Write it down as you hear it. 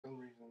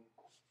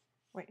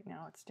Wait,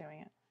 now it's doing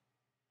it.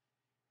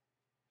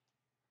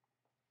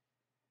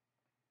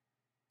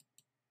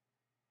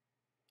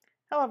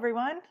 Hello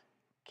everyone.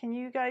 Can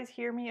you guys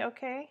hear me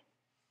okay?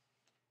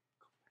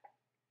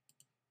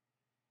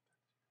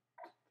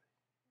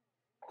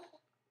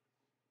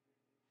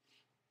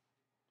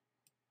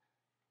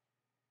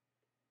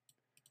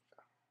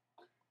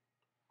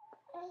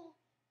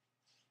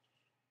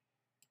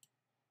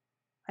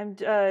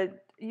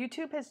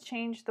 YouTube has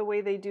changed the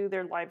way they do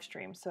their live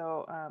stream.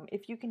 So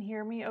if you can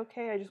hear me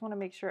okay, I just want to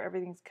make sure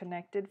everything's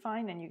connected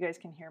fine and you guys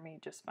can hear me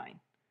just fine.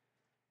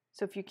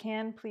 So if you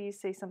can, please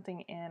say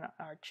something in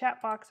our chat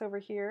box over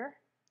here.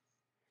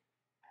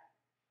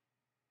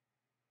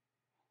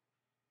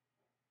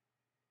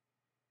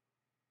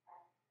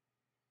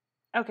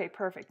 Okay,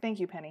 perfect. Thank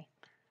you, Penny.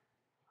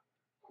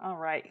 All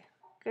right.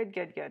 Good,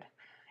 good, good.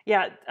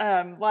 Yeah,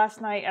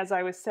 last night as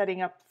I was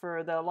setting up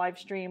for the live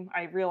stream,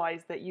 I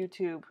realized that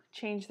YouTube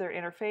changed their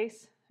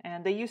interface.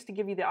 And they used to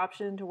give you the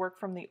option to work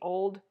from the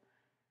old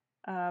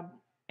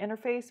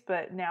interface,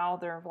 but now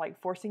they're like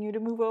forcing you to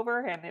move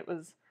over, and it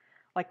was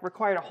like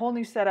required a whole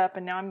new setup,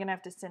 and now I'm gonna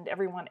have to send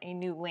everyone a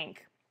new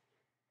link.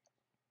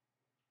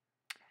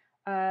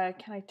 Can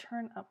I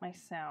turn up my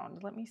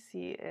sound? Let me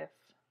see if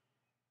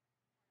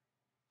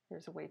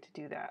there's a way to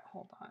do that.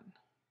 Hold on.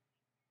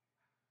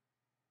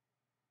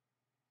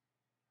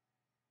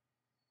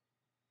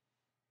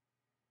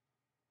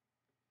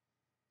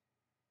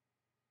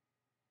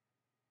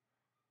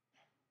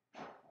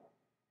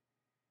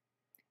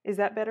 Is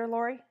that better,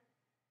 Lori?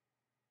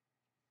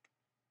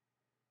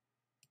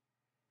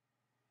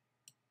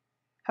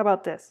 How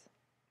about this?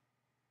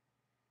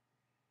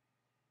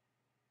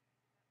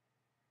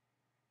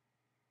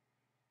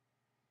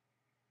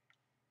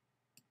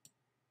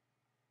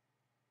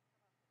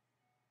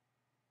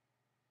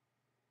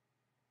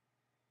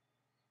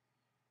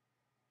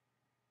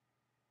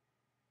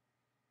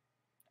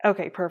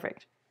 Okay,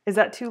 perfect. Is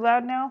that too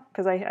loud now?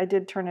 Because I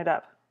did turn it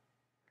up.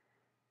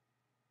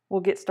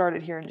 We'll get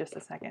started here in just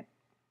a second.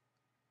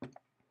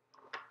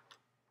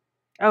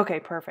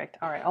 Okay, perfect.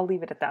 All right, I'll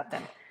leave it at that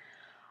then.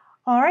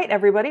 All right,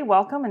 everybody,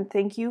 welcome and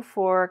thank you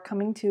for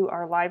coming to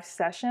our live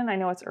session. I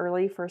know it's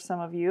early for some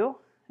of you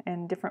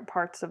in different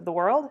parts of the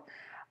world.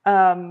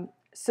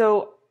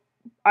 So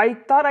I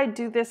thought I'd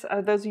do this,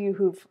 those of you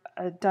who've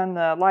done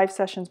the live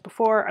sessions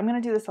before, I'm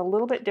going to do this a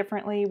little bit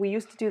differently. We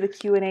used to do the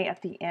Q&A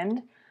at the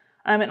end,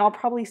 and I'll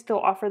probably still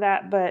offer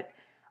that, but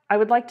I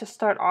would like to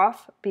start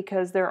off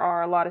because there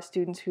are a lot of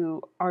students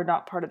who are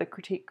not part of the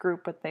critique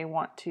group, but they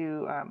want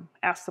to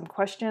ask some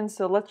questions.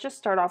 So let's just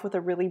start off with a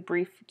really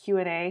brief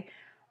Q&A.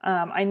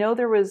 I know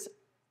there was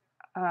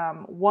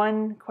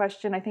one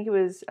question, I think it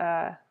was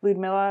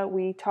Ludmilla,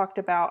 we talked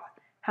about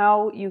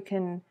how you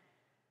can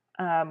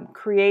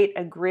create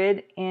a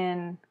grid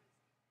in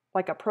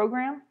like a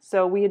program.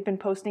 So we had been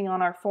posting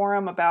on our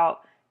forum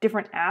about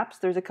different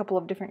apps. There's a couple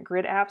of different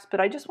grid apps, but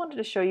I just wanted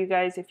to show you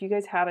guys, if you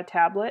guys have a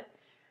tablet,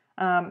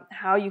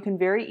 how you can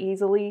very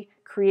easily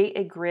create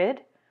a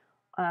grid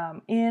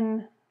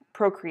in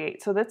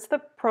Procreate. So that's the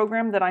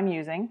program that I'm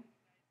using.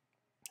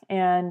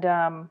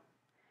 And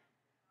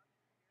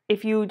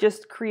if you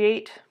just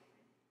create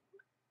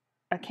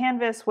a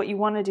canvas, what you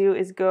want to do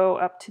is go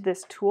up to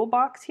this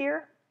toolbox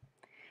here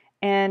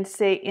and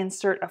say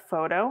insert a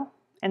photo,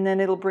 and then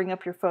it'll bring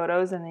up your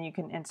photos and then you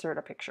can insert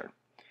a picture.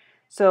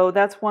 So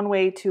that's one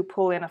way to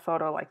pull in a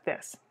photo like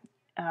this.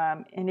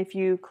 And if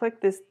you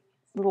click this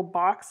little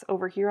box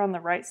over here on the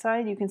right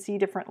side, you can see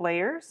different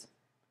layers.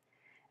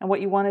 And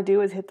what you want to do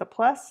is hit the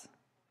plus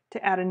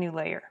to add a new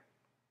layer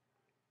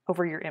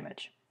over your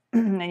image.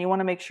 And you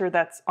want to make sure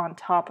that's on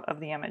top of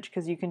the image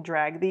because you can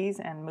drag these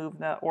and move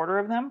the order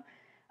of them.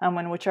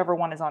 When whichever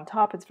one is on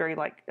top, it's very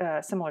like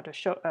similar to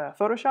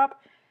Photoshop.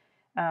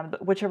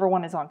 Whichever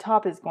one is on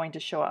top is going to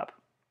show up.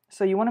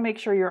 So you want to make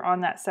sure you're on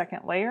that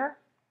second layer.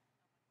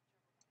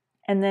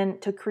 And then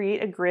to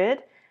create a grid,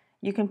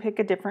 you can pick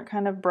a different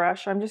kind of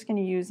brush. I'm just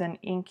going to use an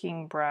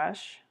inking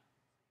brush.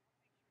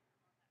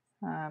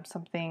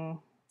 Something,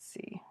 let's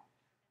see.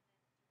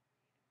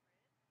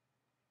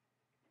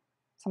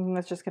 Something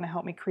that's just going to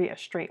help me create a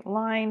straight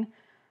line.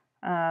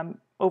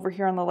 Over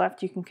here on the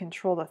left, you can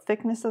control the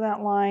thickness of that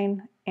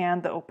line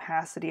and the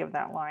opacity of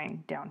that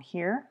line down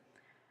here.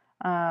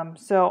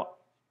 So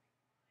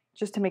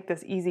just to make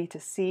this easy to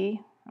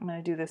see, I'm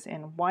going to do this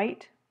in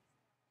white.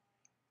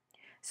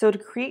 So to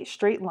create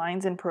straight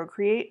lines in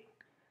Procreate,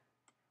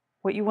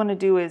 what you want to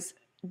do is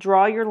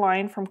draw your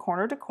line from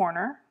corner to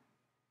corner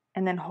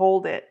and then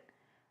hold it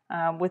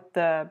with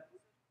the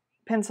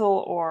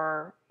pencil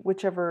or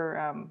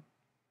whichever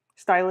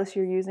stylus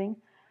you're using.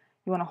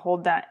 You want to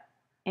hold that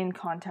in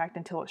contact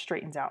until it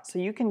straightens out. So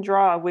you can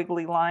draw a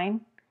wiggly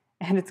line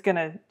and it's going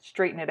to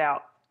straighten it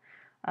out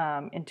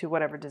into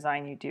whatever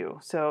design you do.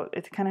 So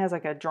it kind of has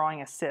like a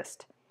drawing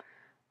assist.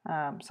 So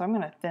I'm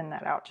going to thin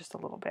that out just a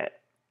little bit.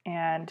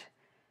 And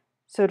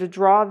so to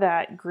draw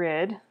that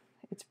grid,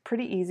 it's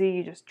pretty easy.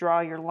 You just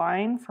draw your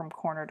line from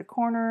corner to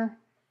corner.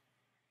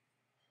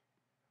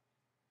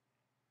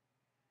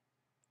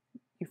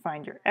 You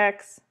find your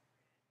X.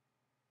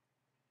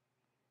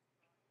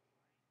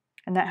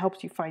 And that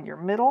helps you find your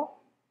middle.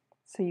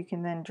 So you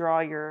can then draw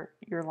your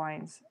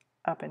lines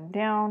up and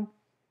down.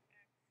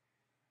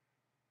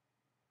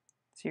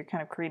 So you're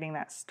kind of creating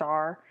that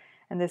star.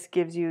 And this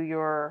gives you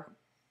your,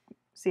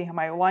 see how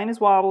my line is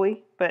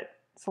wobbly, but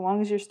so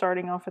long as you're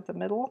starting off at the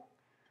middle,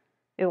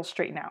 it'll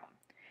straighten out.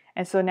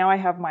 And so now I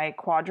have my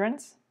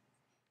quadrants,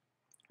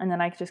 and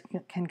then I just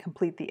can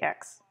complete the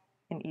X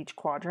in each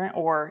quadrant,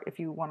 or if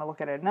you want to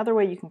look at it another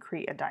way, you can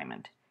create a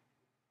diamond.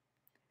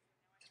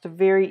 It's a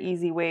very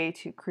easy way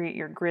to create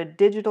your grid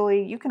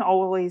digitally. You can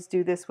always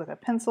do this with a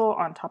pencil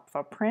on top of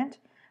a print,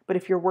 but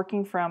if you're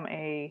working from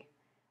a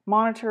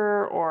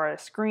monitor or a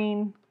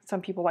screen,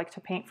 some people like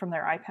to paint from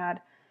their iPad,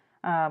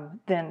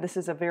 then this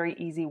is a very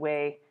easy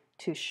way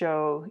to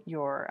show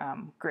your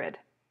grid.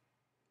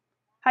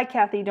 Hi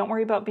Kathy, don't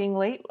worry about being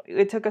late.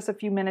 It took us a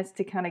few minutes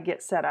to kind of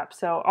get set up.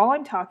 So all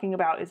I'm talking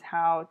about is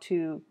how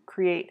to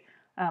create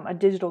a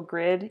digital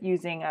grid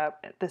using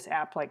this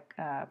app like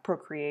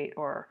Procreate,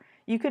 or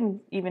you can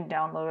even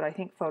download, I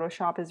think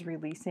Photoshop is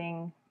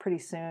releasing pretty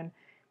soon,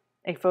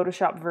 a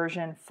Photoshop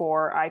version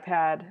for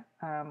iPad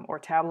or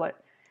tablet.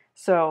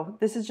 So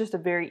this is just a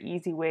very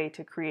easy way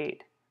to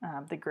create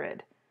the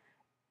grid.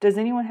 Does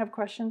anyone have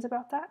questions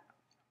about that?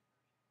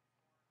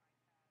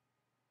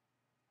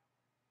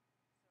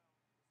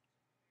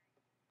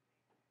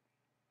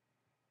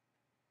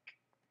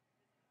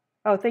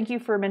 Oh, thank you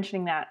for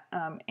mentioning that,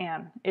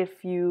 Anne.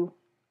 If you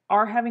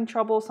are having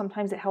trouble,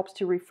 sometimes it helps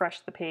to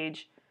refresh the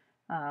page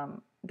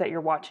that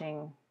you're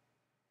watching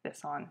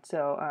this on.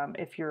 So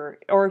if you're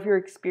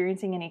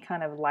experiencing any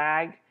kind of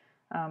lag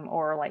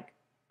or like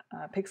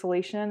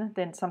pixelation,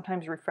 then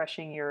sometimes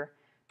refreshing your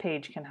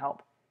page can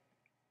help.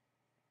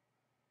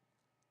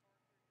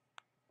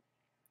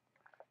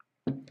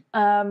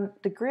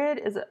 The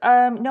grid is,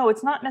 no,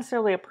 it's not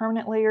necessarily a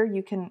permanent layer.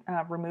 You can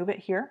remove it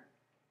here.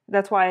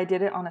 That's why I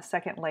did it on a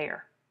second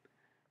layer.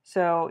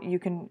 So you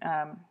can,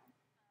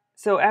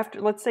 so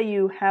after, let's say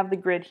you have the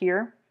grid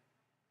here,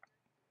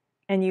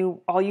 and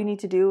all you need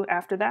to do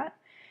after that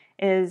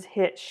is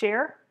hit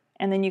share,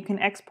 and then you can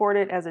export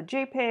it as a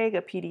JPEG,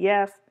 a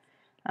PDF.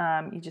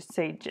 You just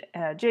say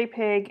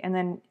JPEG, and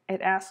then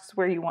it asks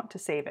where you want to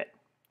save it.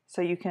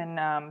 So you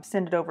can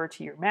send it over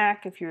to your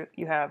Mac if you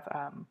have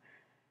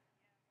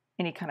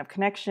any kind of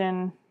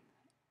connection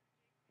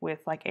with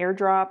like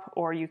AirDrop,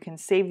 or you can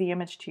save the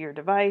image to your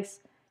device.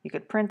 You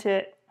could print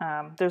it.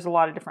 There's a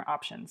lot of different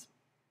options.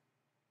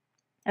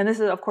 And this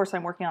is, of course,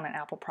 I'm working on an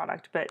Apple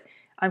product, but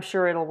I'm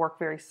sure it'll work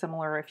very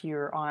similar if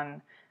you're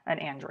on an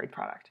Android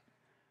product.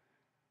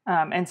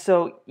 And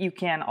so you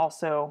can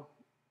also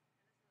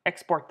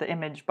export the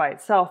image by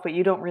itself, but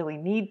you don't really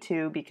need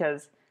to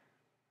because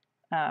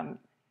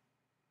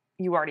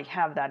you already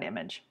have that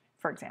image,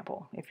 for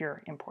example, if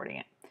you're importing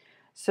it.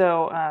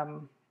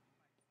 So,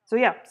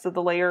 so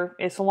the layer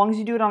is, so long as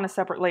you do it on a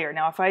separate layer.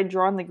 Now, if I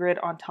draw on the grid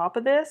on top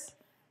of this,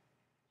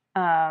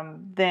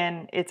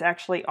 then it's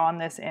actually on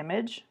this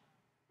image,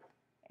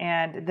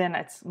 and then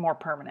it's more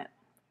permanent.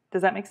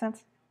 Does that make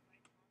sense?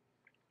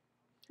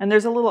 And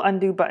there's a little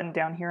undo button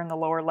down here in the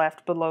lower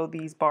left below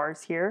these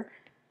bars here.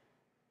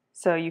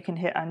 So you can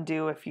hit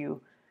undo if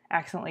you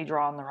accidentally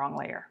draw on the wrong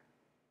layer.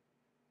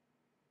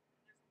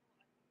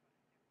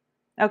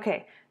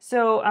 Okay,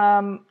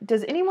 so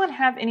does anyone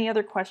have any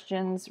other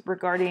questions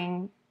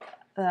regarding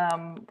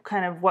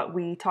kind of what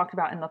we talked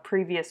about in the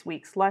previous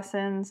week's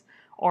lessons,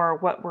 or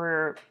what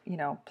we're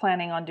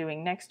planning on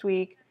doing next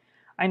week?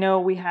 I know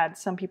we had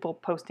some people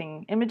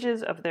posting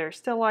images of their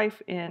still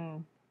life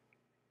in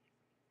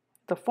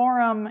the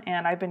forum,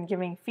 and I've been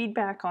giving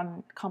feedback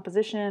on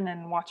composition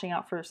and watching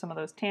out for some of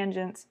those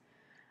tangents.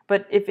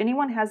 But if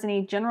anyone has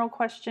any general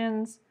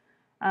questions,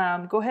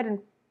 go ahead and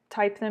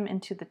type them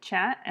into the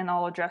chat, and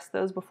I'll address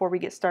those before we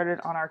get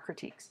started on our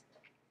critiques.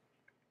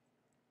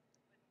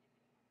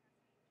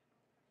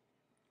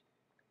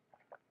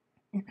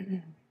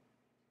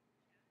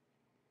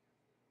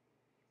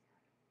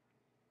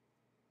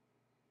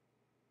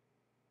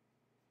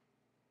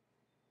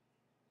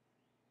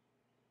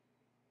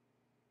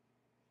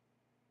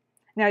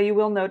 Now you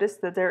will notice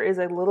that there is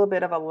a little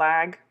bit of a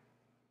lag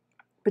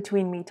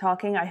between me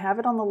talking. I have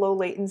it on the low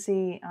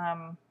latency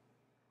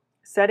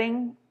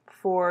setting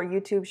for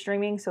YouTube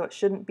streaming, so it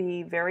shouldn't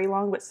be very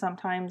long, but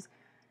sometimes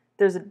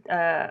there's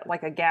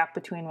like a gap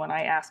between when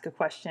I ask a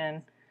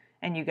question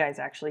and you guys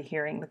actually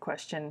hearing the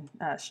question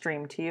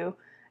streamed to you.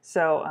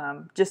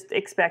 So just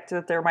expect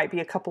that there might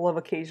be a couple of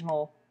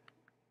occasional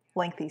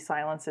lengthy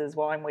silences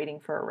while I'm waiting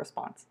for a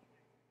response.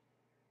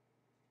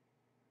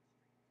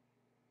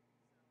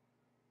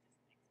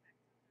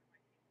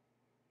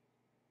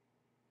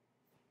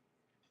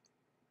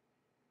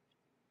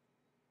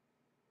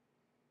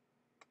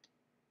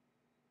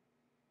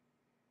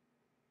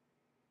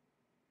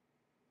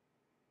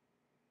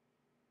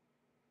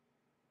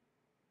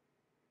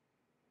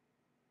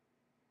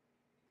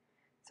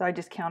 So I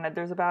just counted,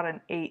 there's about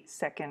an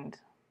 8-second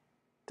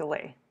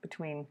delay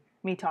between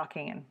me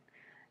talking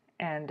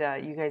and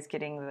you guys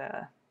getting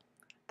the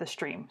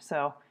stream.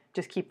 So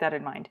just keep that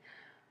in mind.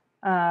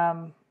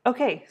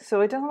 Okay,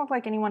 so it doesn't look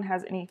like anyone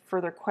has any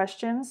further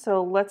questions,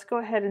 so let's go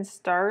ahead and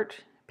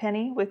start,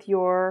 Penny, with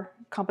your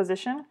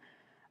composition.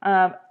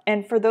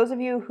 And for those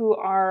of you who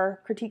are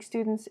critique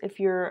students,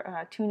 if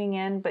you're tuning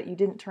in but you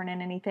didn't turn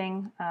in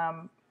anything,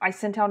 I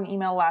sent out an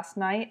email last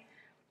night.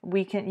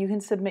 You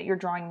can submit your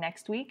drawing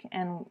next week,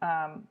 and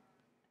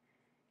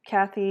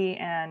Kathy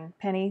and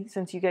Penny,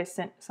 since you guys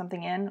sent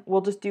something in,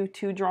 we'll just do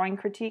 2 drawing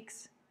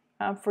critiques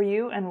for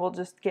you, and we'll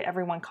just get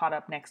everyone caught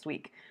up next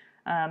week.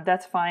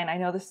 That's fine. I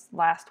know this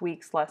last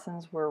week's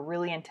lessons were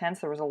really intense.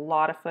 There was a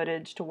lot of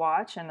footage to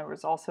watch, and there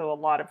was also a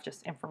lot of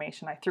just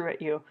information I threw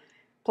at you.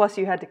 Plus,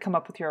 you had to come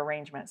up with your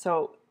arrangement.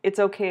 So it's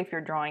okay if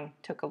your drawing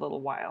took a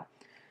little while.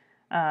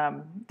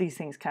 These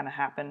things kind of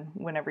happen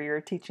whenever you're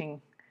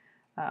teaching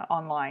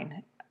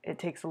online. It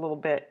takes a little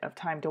bit of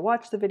time to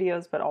watch the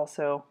videos, but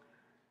also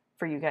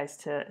for you guys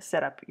to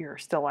set up your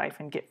still life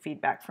and get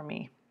feedback from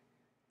me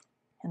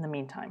in the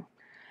meantime.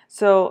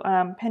 So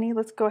Penny,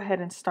 let's go ahead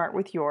and start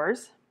with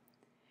yours.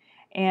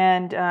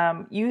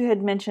 And you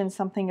had mentioned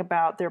something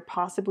about there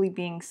possibly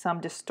being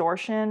some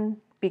distortion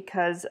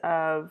because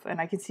of,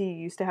 and I can see you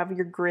used to have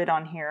your grid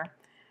on here,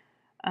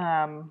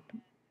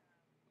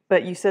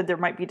 but you said there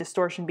might be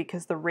distortion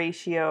because the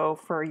ratio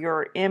for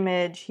your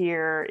image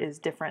here is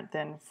different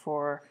than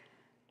for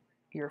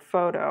your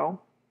photo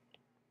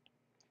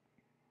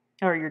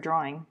or your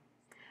drawing.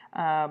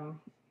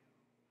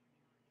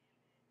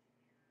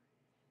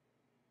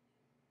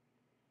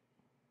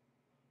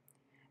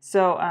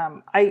 So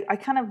I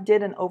kind of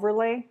did an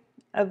overlay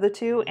of the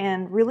two,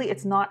 and really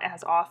it's not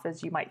as off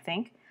as you might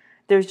think.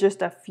 There's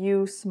just a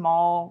few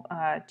small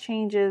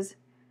changes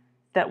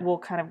that we'll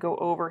kind of go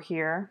over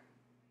here.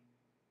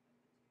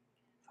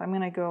 So I'm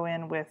going to go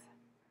in with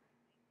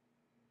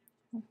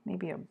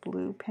maybe a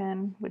blue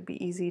pen, would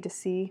be easy to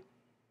see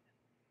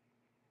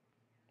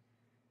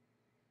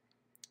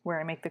where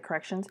I make the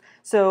corrections.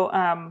 So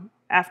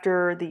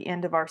after the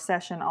end of our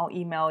session, I'll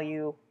email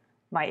you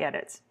my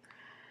edits.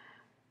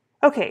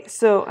 Okay,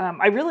 so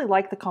I really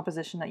like the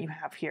composition that you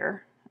have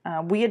here.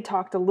 We had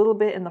talked a little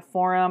bit in the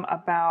forum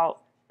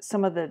about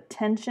some of the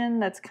tension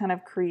that's kind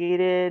of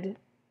created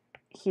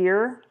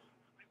here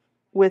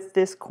with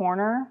this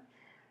corner.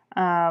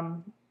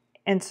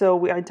 And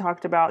so I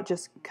talked about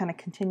just kind of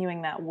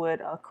continuing that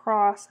wood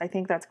across. I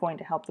think that's going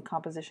to help the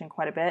composition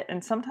quite a bit.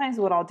 And sometimes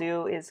what I'll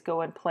do is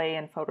go and play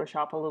in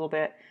Photoshop a little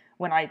bit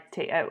when I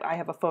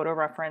have a photo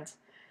reference,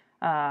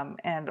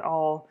 and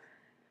I'll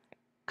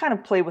kind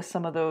of play with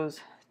some of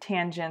those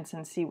tangents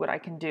and see what I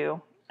can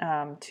do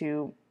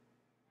to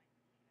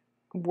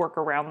work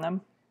around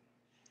them.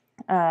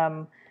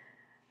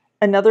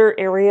 Another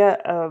area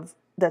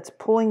that's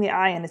pulling the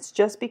eye, and it's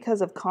just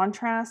because of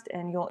contrast,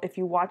 and if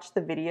you watch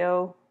the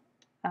video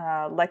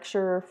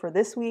lecture for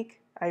this week,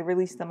 I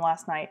released them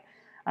last night.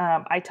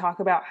 I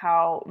talk about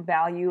how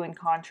value and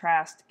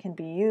contrast can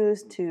be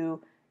used to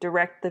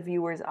direct the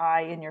viewer's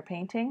eye in your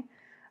painting,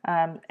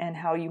 and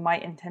how you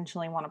might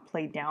intentionally want to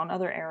play down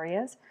other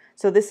areas.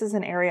 So this is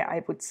an area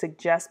I would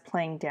suggest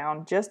playing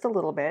down just a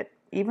little bit.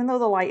 Even though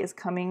the light is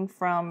coming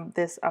from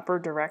this upper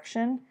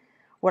direction,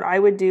 what I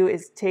would do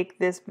is take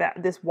this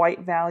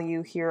white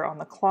value here on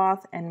the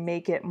cloth and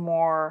make it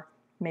more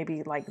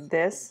maybe like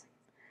this,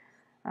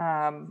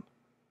 and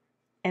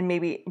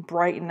maybe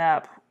brighten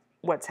up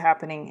what's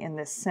happening in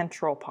this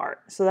central part.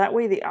 So that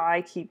way the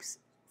eye keeps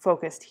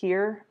focused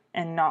here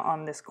and not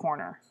on this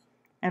corner.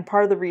 And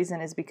part of the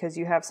reason is because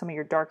you have some of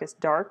your darkest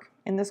dark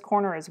in this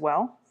corner as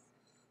well.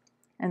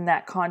 And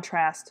that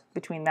contrast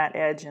between that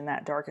edge and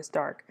that darkest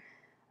dark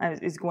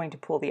is going to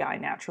pull the eye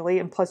naturally.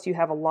 And plus you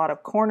have a lot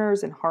of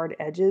corners and hard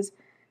edges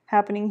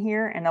happening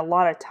here, and a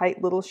lot of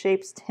tight little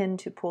shapes tend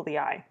to pull the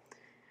eye.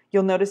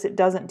 You'll notice it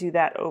doesn't do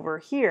that over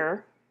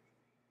here,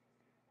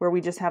 where we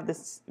just have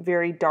this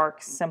very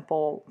dark,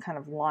 simple kind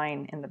of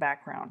line in the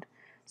background.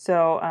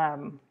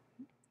 So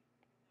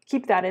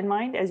keep that in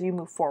mind as you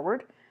move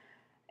forward,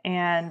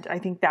 and I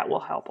think that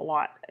will help a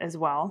lot as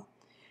well.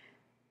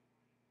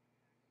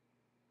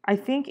 I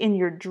think in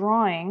your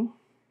drawing,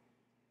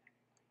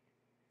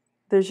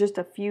 there's just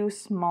a few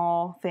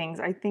small things.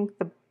 I think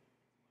the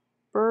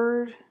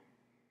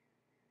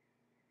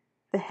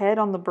head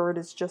on the bird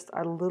is just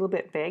a little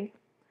bit big.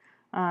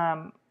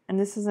 And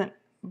this isn't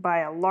by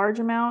a large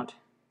amount,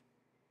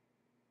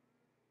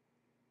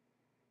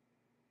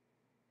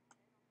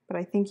 but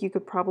I think you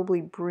could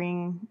probably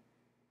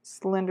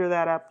slender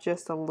that up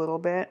just a little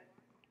bit.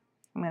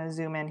 I'm going to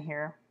zoom in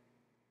here.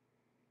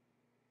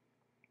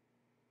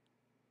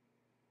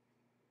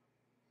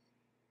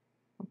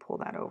 I'll pull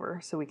that over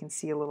so we can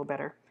see a little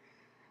better.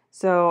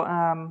 So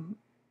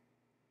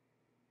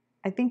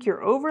I think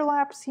your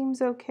overlap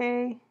seems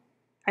okay.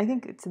 I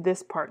think it's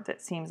this part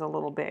that seems a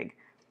little big.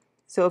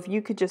 So if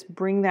you could just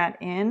bring that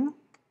in,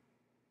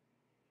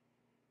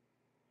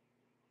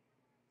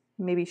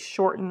 maybe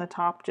shorten the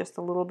top just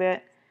a little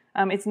bit.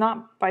 It's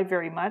not by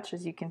very much,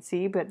 as you can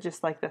see, but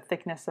just like the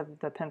thickness of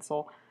the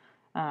pencil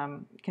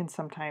can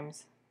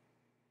sometimes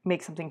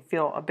make something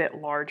feel a bit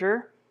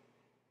larger.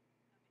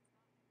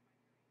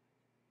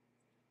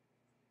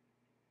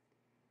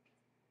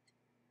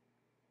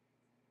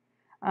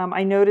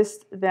 I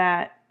noticed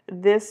that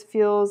this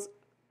feels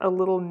a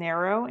little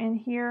narrow in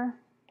here.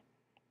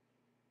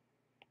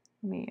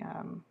 Let me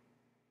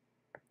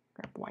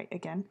grab white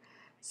again.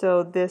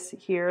 So this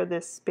here,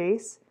 this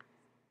space.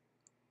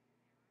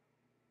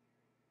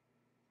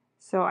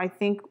 So I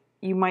think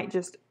you might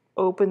just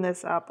open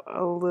this up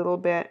a little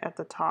bit at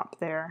the top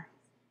there.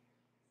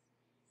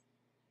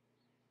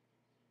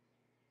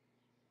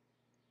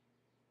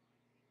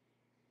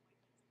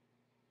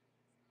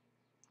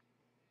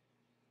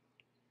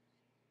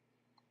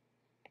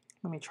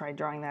 Let me try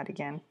drawing that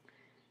again.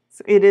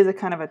 So it is a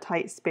kind of a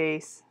tight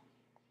space.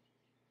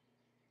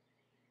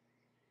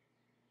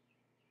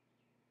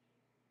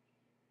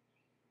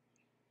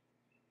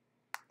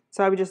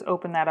 So I would just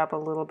open that up a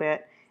little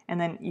bit, and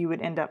then you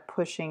would end up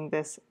pushing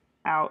this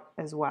out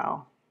as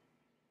well.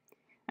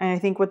 And I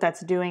think what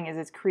that's doing is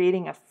it's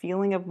creating a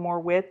feeling of more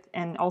width,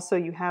 and also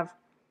you have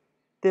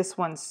this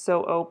one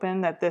so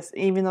open that this,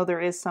 even though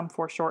there is some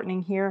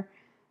foreshortening here,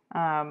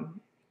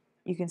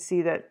 you can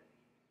see that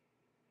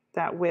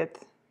that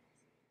width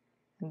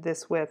and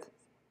this width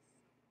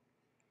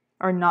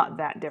are not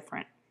that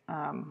different.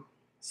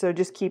 So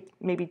just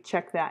maybe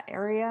check that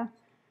area.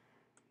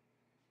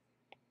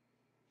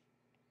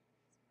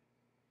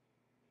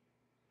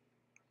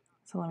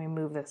 So let me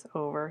move this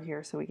over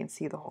here so we can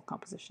see the whole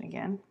composition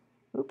again.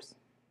 Oops.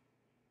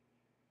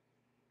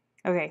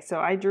 Okay, so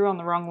I drew on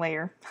the wrong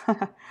layer.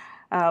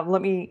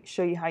 Let me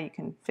show you how you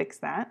can fix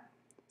that.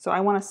 So I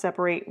want to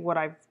separate what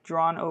I've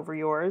drawn over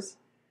yours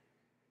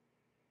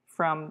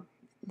from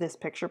this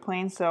picture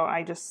plane. So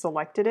I just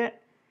selected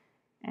it,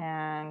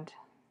 and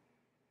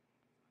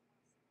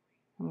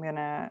I'm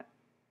gonna,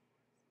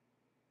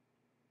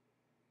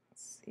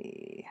 let's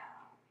see.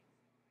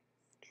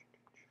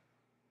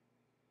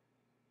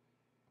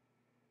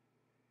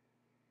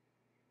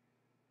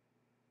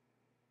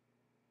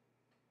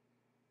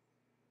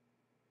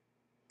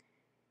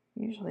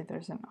 Usually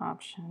there's an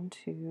option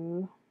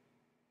to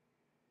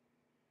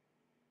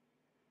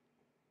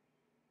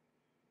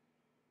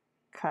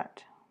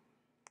cut.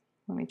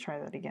 Let me try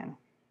that again.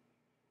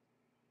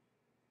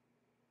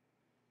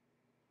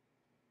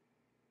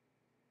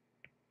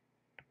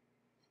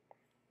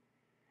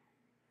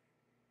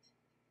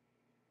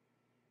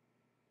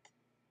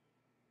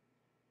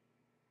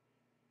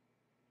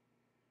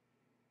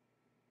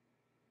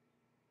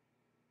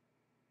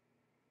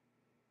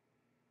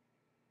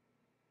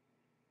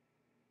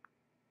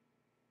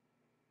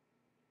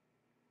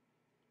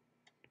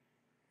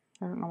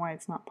 I don't know why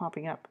it's not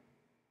popping up.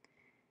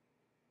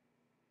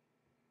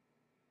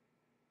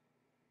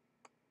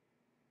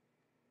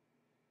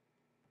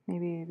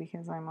 Maybe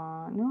because I'm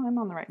on, no, I'm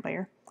on the right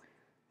layer.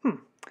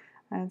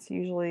 That's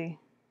usually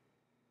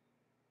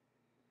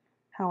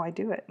how I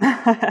do it.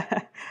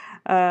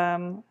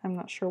 I'm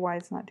not sure why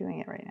it's not doing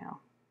it right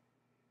now.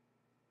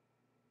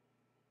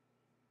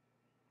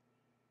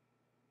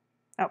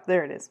 Oh,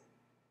 there it is.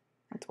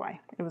 That's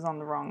why. It was on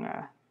the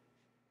wrong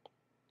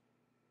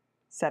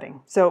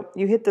setting. So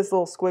you hit this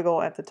little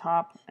squiggle at the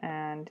top,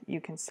 and you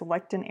can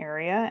select an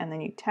area, and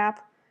then you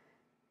tap,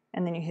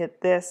 and then you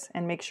hit this,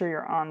 and make sure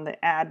you're on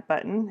the add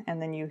button, and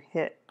then you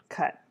hit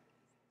cut.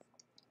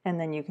 And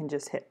then you can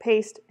just hit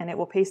paste, and it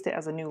will paste it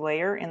as a new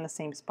layer in the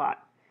same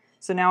spot.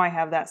 So now I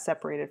have that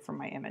separated from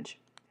my image.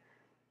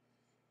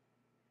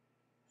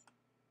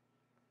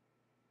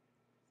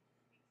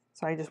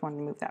 So I just wanted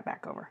to move that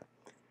back over.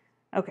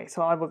 Okay,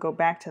 so I will go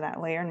back to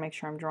that layer and make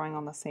sure I'm drawing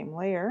on the same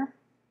layer.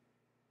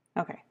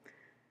 Okay.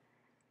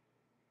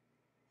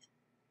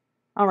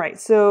 All right,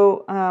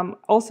 so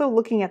also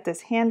looking at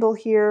this handle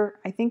here,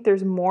 I think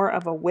there's more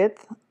of a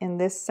width in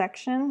this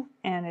section,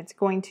 and it's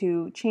going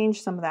to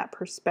change some of that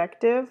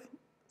perspective.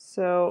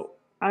 So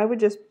I would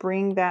just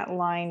bring that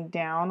line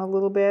down a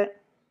little bit.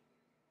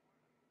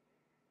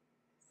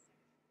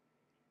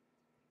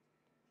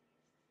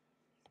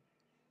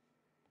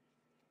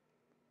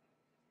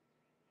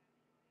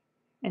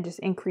 And just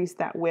increase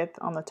that width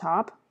on the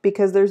top,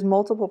 because there's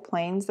multiple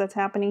planes that's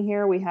happening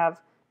here. We have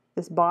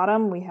this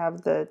bottom, we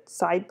have the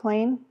side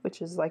plane, which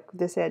is like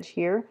this edge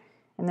here,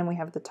 and then we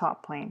have the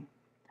top plane.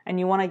 And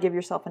you want to give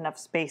yourself enough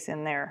space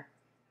in there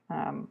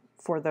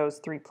for those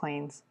three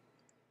planes.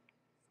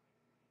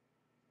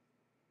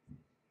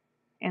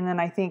 And then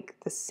I think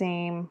the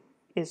same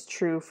is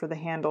true for the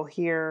handle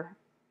here.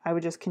 I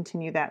would just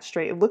continue that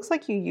straight. It looks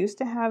like you used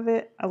to have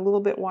it a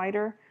little bit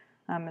wider,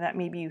 and that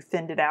maybe you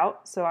thinned it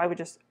out. So I would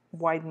just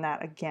widen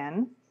that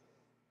again.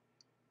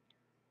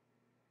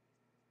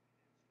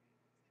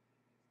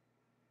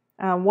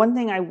 One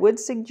thing I would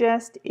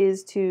suggest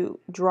is to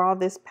draw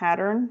this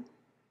pattern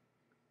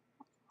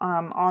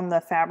on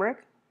the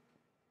fabric.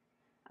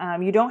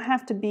 You don't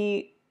have to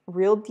be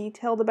real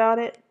detailed about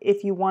it.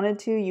 If you wanted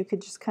to, you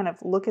could just kind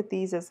of look at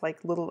these as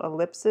like little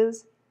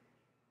ellipses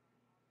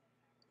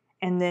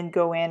and then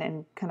go in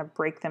and kind of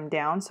break them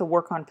down. So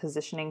work on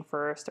positioning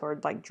first, or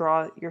like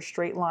draw your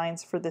straight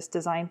lines for this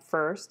design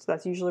first.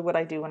 That's usually what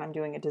I do when I'm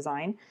doing a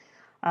design.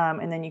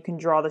 And then you can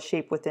draw the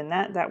shape within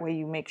that. That way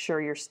you make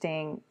sure you're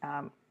staying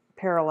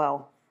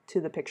parallel to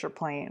the picture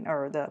plane,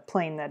 or the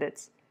plane that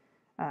it's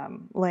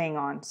laying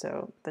on,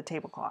 so the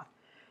tablecloth.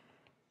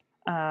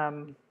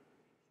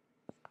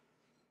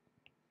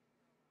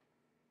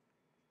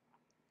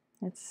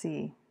 Let's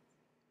see.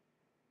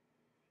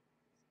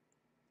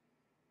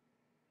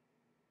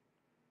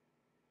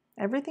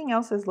 Everything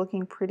else is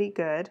looking pretty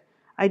good.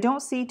 I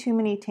don't see too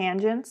many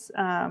tangents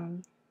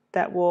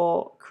that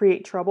will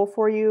create trouble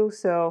for you,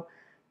 so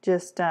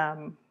just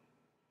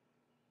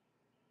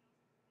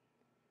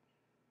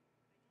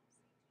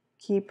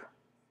keep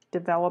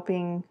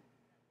developing.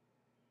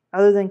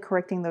 Other than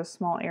correcting those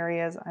small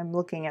areas, I'm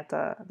looking at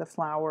the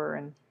flower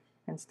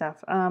and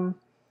stuff.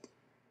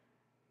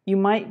 You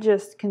might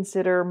just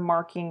consider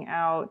marking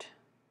out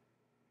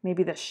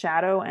maybe the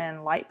shadow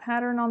and light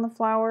pattern on the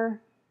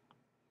flower.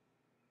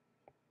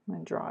 I'm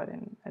going to draw it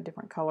in a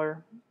different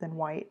color than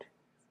white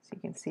so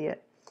you can see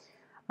it.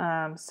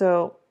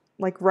 So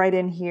like right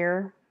in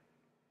here,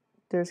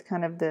 there's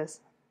kind of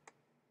this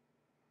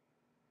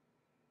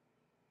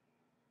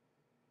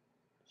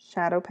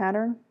shadow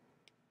pattern.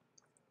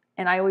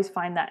 And I always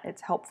find that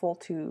it's helpful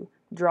to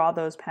draw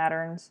those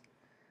patterns.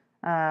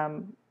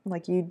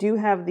 Like you do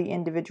have the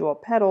individual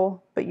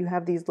petal, but you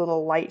have these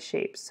little light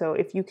shapes. So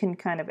if you can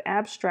kind of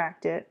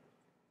abstract it,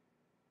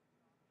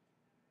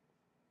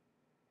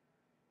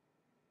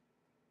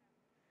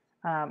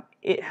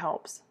 it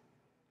helps.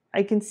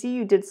 I can see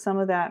you did some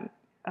of that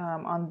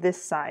on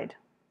this side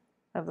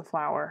of the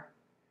flower.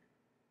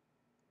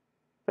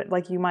 But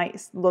like you might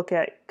look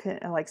at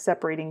like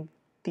separating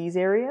these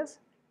areas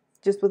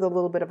just with a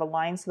little bit of a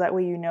line, so that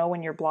way you know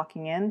when you're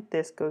blocking in,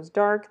 this goes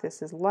dark,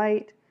 this is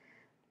light,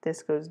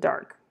 this goes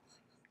dark.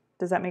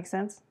 Does that make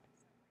sense?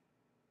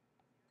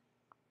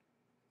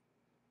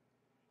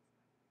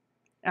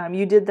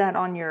 You did that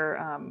on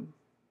your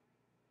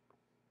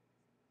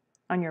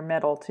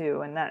metal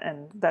too,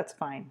 and that's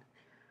fine.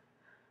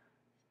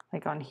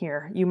 Like on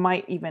here, you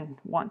might even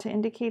want to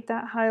indicate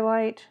that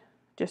highlight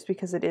just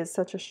because it is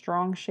such a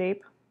strong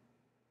shape.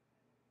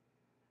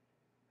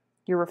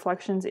 Your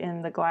reflections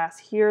in the glass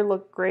here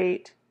look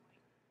great.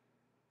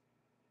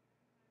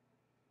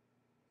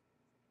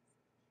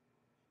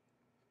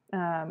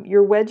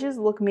 Your wedges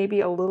look maybe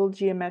a little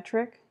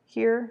geometric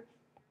here.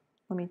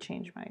 Let me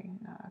change my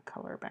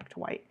color back to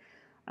white.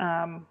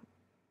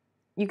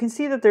 You can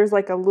see that there's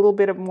like a little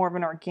bit of more of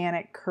an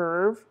organic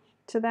curve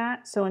to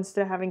that. So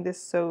instead of having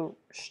this so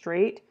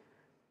straight,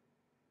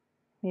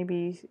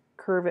 maybe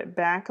curve it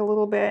back a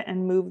little bit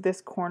and move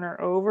this corner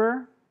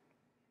over.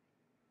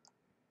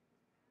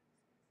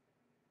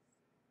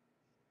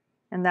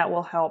 And that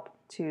will help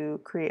to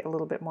create a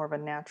little bit more of a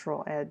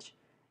natural edge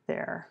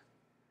there.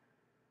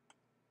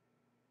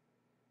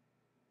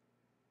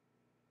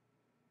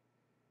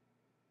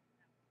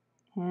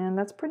 And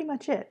that's pretty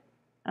much it.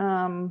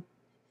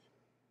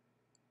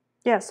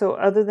 Yeah, so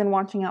other than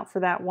watching out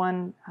for that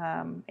one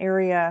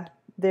area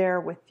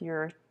there with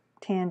your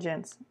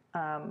tangents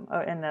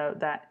and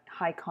that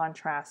high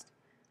contrast,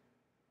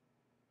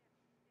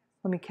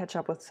 let me catch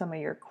up with some of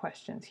your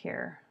questions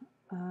here.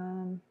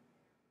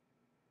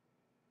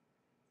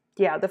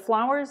 Yeah, the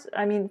flowers,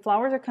 I mean,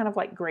 flowers are kind of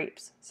like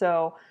grapes.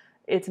 So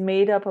it's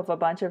made up of a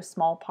bunch of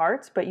small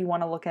parts, but you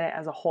want to look at it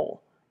as a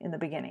whole in the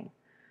beginning.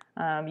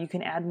 You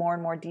can add more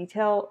and more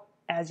detail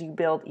as you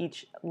build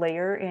each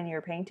layer in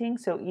your painting.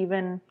 So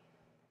even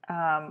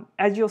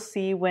as you'll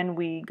see when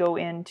we go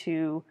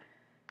into,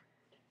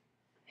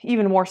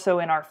 even more so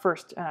in our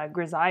first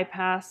grisaille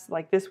pass,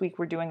 like this week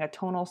we're doing a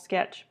tonal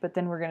sketch, but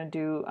then we're going to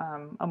do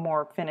a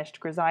more finished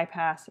grisaille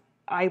pass.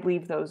 I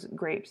leave those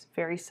grapes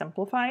very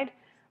simplified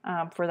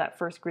for that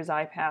first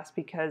grisaille pass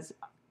because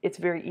it's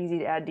very easy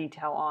to add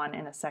detail on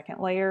in a second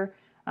layer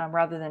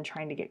rather than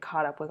trying to get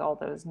caught up with all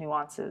those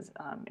nuances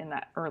in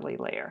that early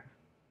layer.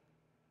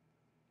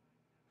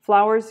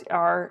 Flowers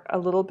are a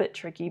little bit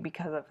tricky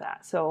because of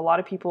that. So a lot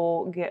of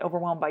people get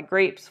overwhelmed by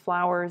grapes,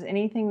 flowers,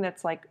 anything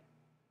that's like,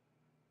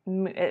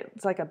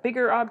 it's like a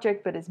bigger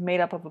object but it's made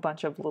up of a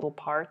bunch of little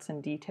parts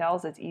and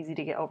details. It's easy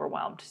to get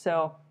overwhelmed.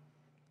 So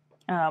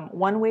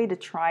one way to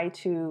try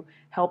to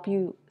help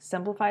you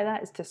simplify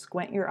that is to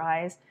squint your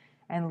eyes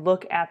and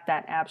look at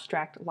that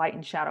abstract light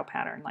and shadow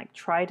pattern. Like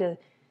try to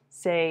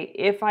say,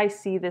 if I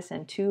see this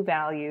in two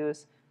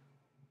values,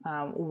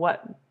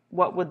 what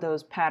would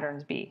those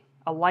patterns be?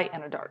 A light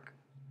and a dark.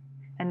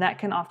 And that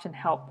can often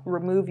help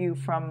remove you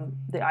from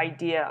the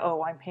idea,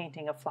 oh, I'm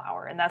painting a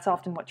flower. And that's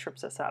often what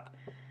trips us up,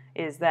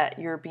 is that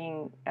you're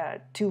being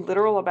too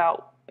literal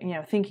about,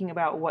 thinking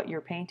about what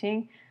you're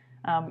painting.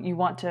 You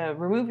want to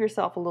remove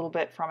yourself a little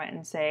bit from it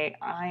and say,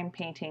 I'm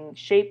painting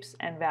shapes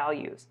and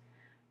values,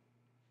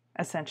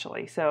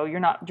 essentially. So you're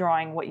not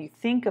drawing what you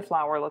think a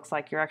flower looks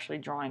like, you're actually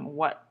drawing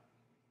what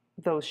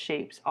those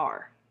shapes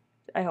are.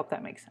 I hope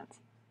that makes sense.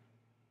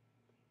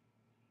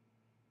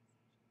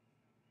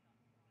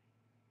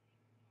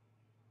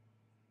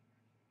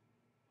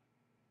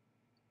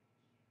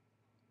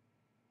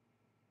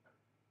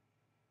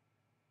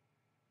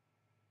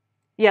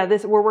 Yeah,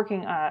 we're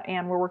working,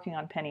 Anne, we're working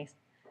on pennies.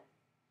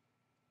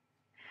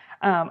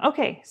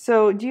 Okay,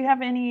 so do you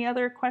have any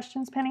other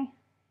questions, Penny?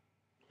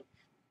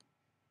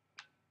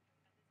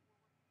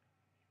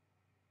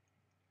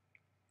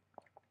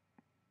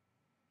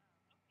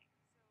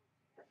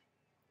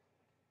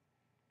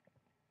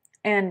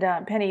 And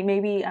Penny,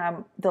 maybe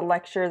the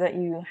lecture that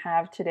you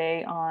have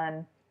today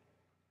on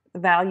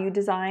value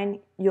design,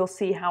 you'll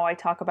see how I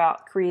talk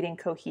about creating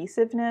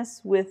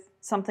cohesiveness with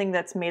something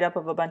that's made up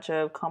of a bunch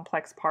of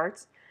complex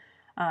parts,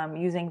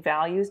 using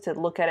values to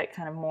look at it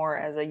kind of more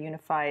as a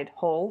unified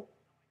whole.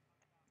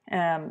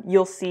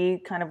 You'll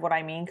see kind of what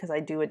I mean because I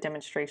do a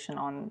demonstration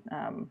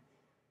on,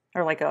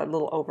 or like a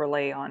little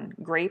overlay on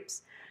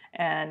grapes,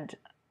 and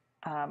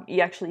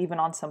actually even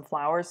on some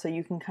flowers, so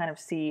you can kind of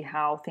see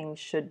how things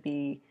should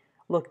be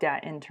looked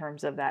at in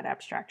terms of that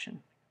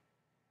abstraction.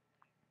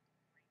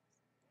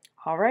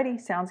 Alrighty,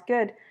 sounds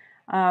good.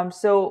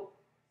 So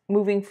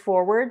moving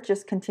forward,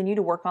 just continue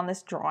to work on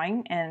this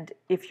drawing, and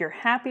if you're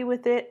happy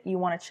with it, you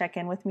want to check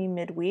in with me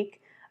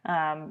midweek.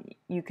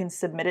 You can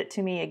submit it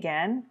to me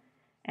again,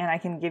 and I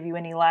can give you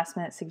any last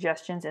minute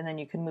suggestions, and then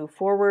you can move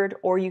forward,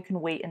 or you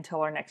can wait until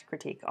our next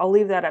critique. I'll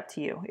leave that up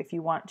to you. If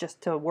you want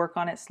just to work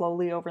on it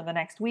slowly over the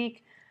next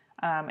week,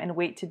 and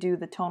wait to do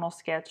the tonal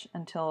sketch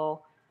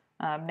until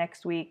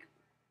next week,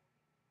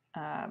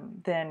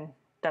 then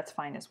that's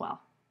fine as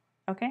well.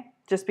 Okay,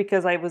 just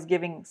because I was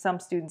giving some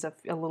students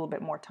a little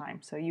bit more time,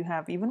 so you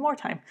have even more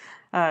time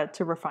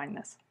to refine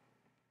this.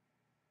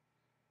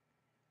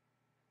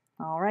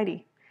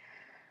 Alrighty.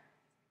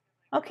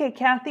 Okay,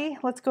 Kathy,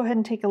 let's go ahead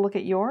and take a look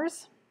at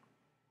yours.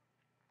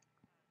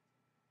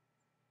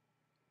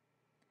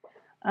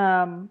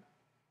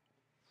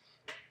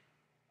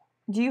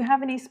 Do you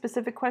have any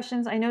specific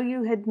questions? I know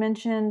you had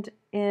mentioned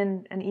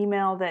in an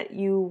email that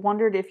you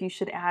wondered if you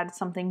should add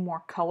something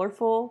more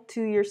colorful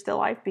to your still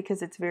life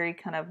because it's very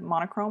kind of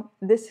monochrome.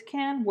 This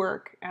can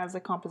work as a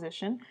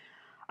composition.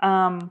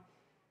 I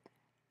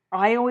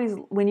always,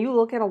 when you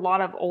look at a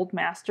lot of old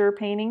master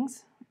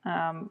paintings,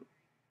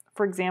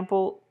 for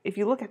example, if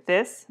you look at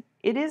this,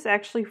 it is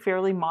actually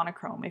fairly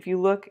monochrome. If you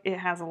look, it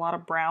has a lot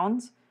of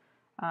browns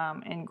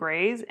and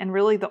grays, and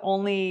really the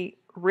only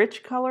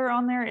rich color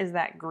on there is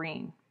that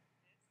green.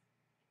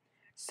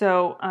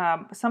 So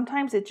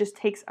sometimes it just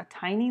takes a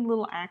tiny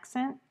little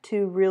accent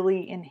to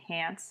really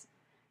enhance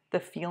the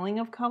feeling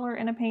of color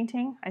in a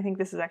painting. I think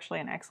this is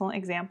actually an excellent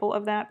example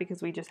of that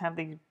because we just have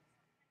these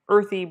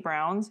earthy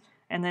browns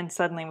and then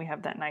suddenly we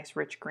have that nice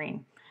rich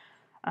green.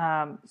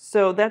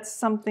 So that's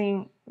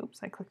something, oops,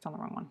 I clicked on the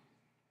wrong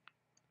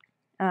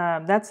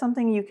one. That's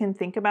something you can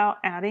think about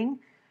adding.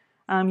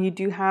 You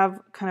do have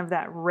kind of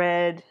that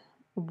red,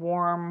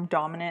 warm,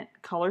 dominant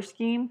color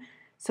scheme.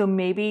 So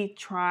maybe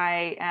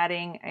try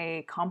adding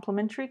a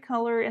complementary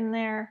color in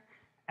there.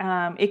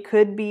 It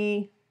could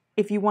be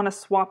if you want to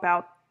swap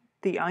out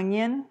the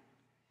onion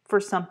for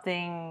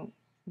something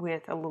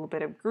with a little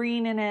bit of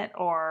green in it,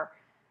 or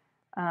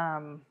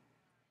I've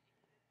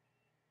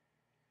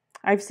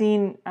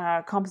seen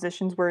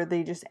compositions where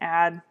they just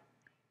add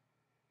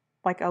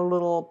like a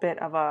little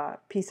bit of a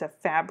piece of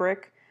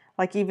fabric.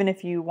 Like even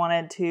if you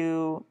wanted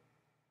to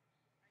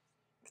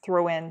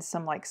throw in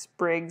some like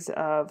sprigs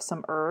of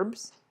some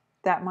herbs,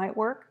 that might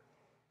work.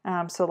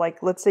 So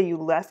like let's say you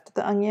left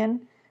the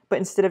onion, but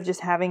instead of just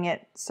having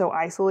it so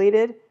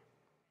isolated,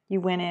 you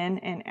went in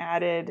and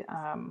added,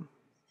 I'll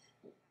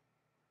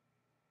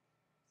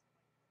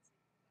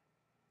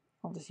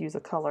just use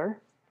a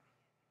color.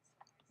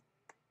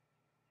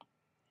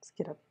 Let's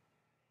get a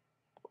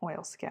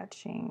oil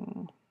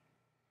sketching.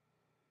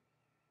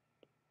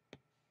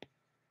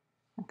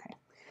 Okay.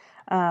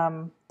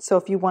 So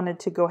if you wanted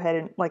to go ahead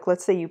and, like,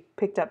 let's say you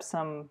picked up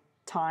some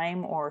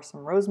thyme or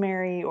some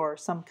rosemary or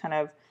some kind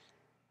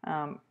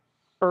of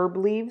herb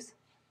leaves,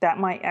 that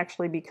might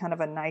actually be kind of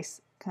a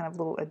nice kind of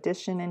little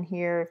addition in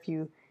here. If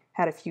you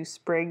had a few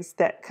sprigs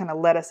that kind of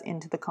let us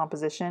into the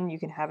composition, you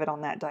can have it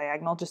on that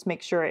diagonal. Just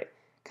make sure it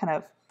kind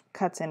of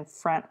cuts in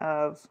front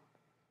of,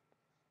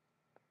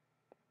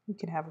 you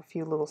can have a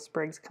few little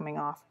sprigs coming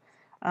off.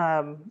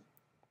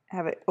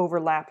 Have it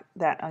overlap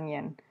that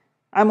onion.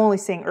 I'm only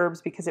saying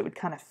herbs because it would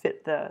kind of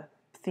fit the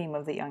theme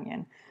of the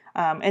onion.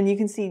 And you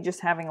can see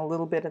just having a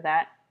little bit of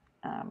that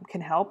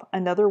can help.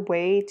 Another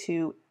way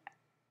to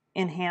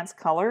enhance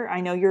color,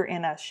 I know you're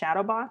in a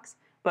shadow box,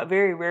 but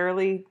very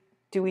rarely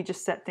do we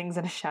just set things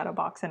in a shadow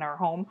box in our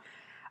home.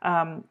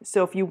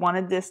 So if you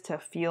wanted this to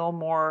feel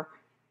more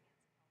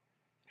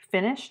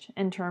finished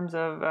in terms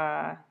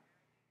of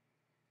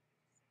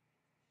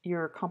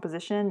your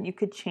composition, you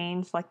could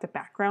change like the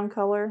background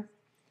color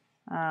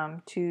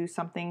to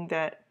something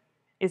that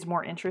is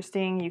more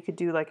interesting. You could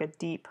do like a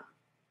deep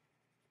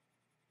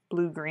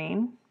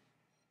blue-green.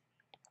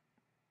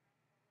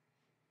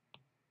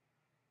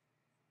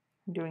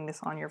 I'm doing this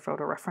on your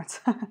photo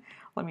reference.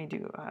 Let me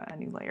do a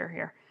new layer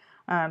here.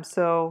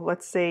 So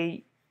let's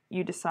say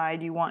you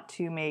decide you want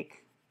to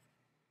make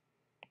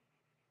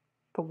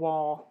the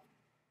wall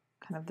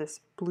kind of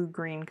this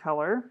blue-green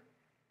color.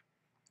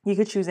 You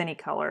could choose any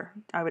color.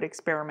 I would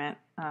experiment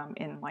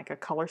in like a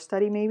color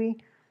study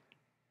maybe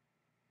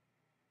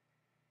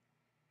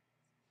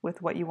with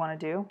what you want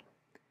to do.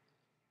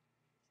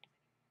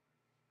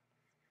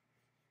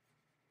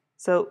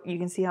 So you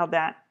can see how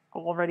that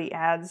already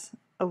adds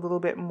a little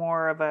bit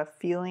more of a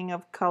feeling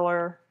of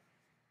color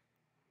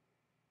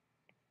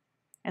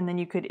And then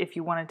you could, if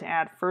you wanted to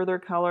add further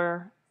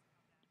color,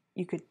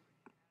 you could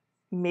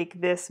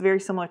make this very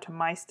similar to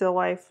my still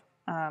life,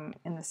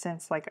 in the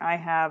sense like I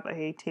have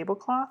a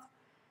tablecloth.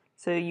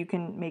 So you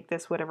can make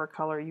this whatever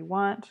color you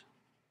want.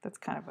 That's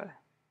kind of a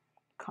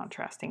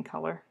contrasting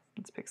color.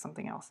 Let's pick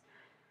something else.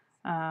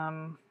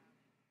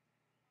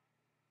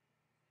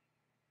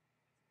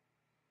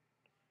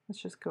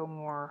 Let's just go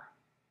more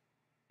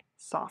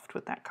soft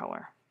with that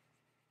color.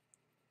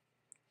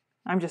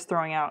 I'm just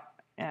throwing out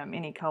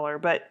any color,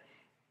 but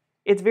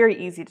it's very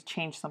easy to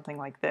change something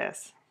like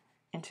this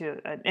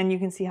into, and you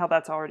can see how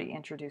that's already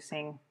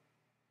introducing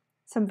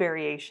some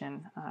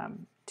variation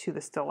to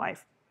the still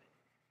life.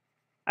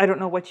 I don't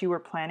know what you were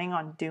planning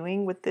on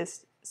doing with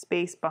this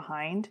space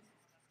behind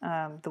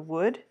the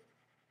wood,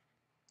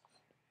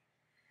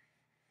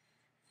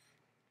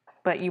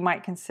 but you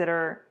might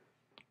consider,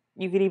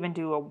 you could even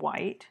do a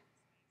white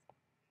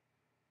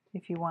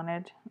if you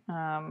wanted,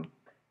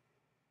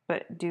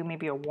 but do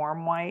maybe a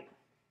warm white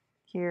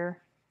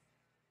here.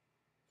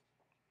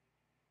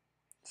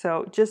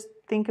 So just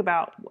think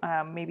about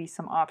maybe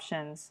some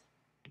options.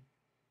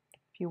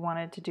 If you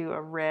wanted to do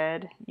a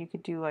red, you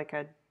could do like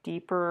a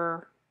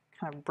deeper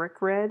kind of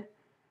brick red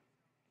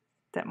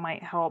that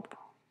might help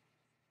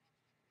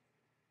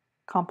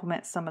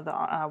complement some of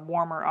the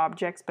warmer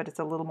objects, but it's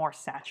a little more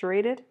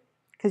saturated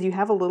because you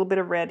have a little bit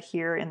of red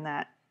here in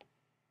that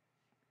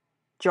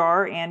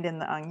jar and in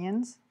the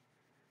onions.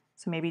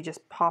 So maybe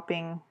just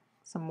popping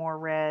some more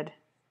red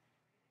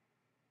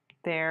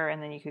there,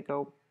 and then you could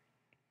go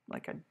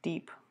like a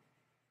deep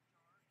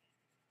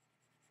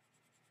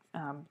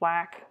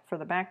black for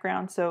the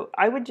background. So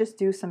I would just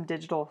do some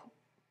digital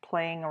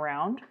playing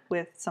around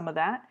with some of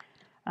that.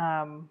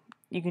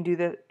 You can do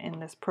that in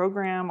this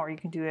program, or you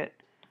can do it,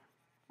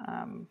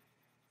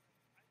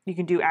 you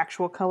can do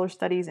actual color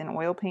studies in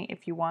oil paint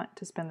if you want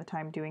to spend the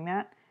time doing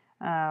that.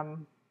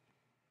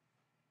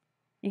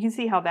 You can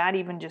see how that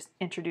even just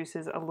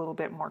introduces a little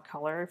bit more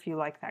color if you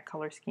like that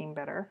color scheme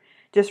better.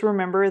 Just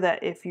remember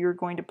that if you're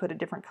going to put a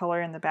different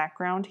color in the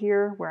background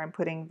here, where I'm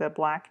putting the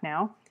black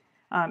now,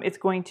 it's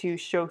going to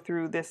show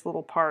through this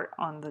little part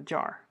on the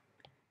jar.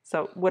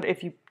 So what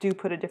if you do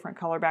put a different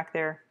color back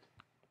there,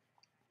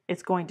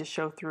 it's going to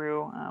show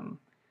through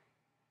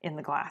in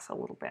the glass a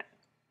little bit.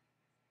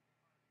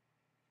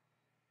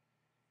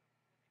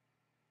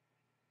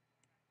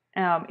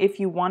 If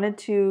you wanted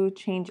to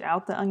change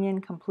out the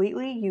onion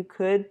completely, you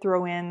could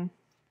throw in,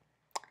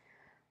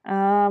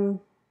 let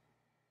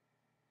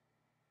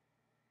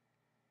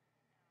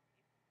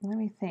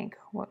me think,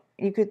 what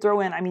you could throw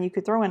in. I mean, you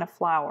could throw in a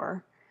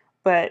flower,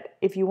 but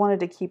if you wanted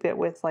to keep it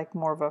with like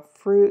more of a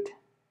fruit,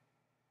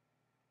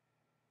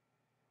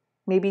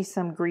 maybe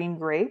some green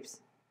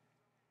grapes,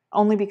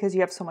 only because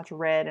you have so much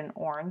red and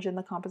orange in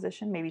the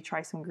composition. Maybe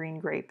try some green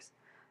grapes.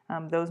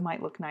 Those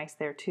might look nice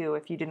there too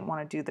if you didn't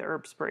want to do the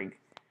herb sprig.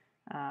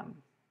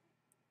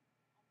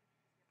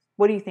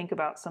 What do you think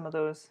about some of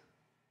those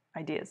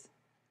ideas?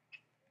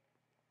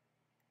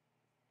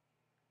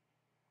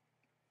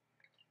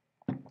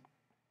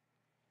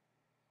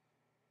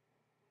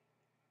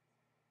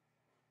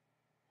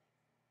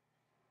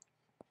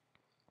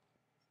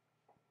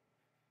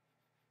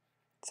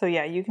 So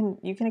yeah, you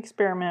can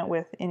experiment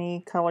with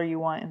any color you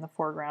want in the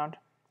foreground.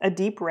 A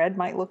deep red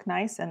might look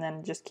nice, and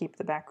then just keep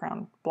the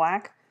background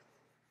black.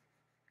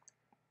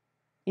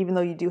 Even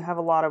though you do have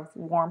a lot of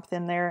warmth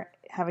in there,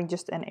 having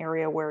just an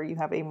area where you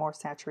have a more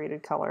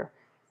saturated color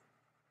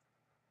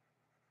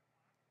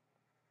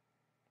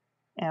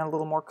and a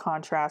little more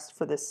contrast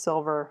for this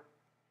silver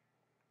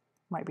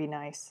might be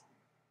nice.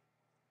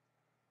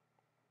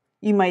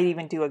 You might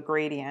even do a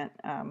gradient.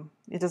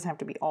 It doesn't have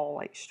to be all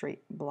like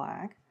straight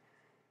black.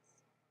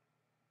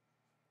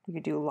 You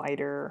could do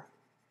lighter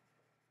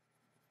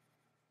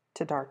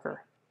to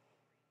darker.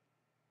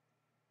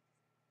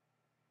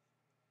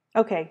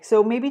 Okay,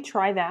 so maybe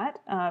try that,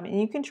 and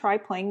you can try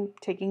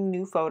taking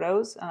new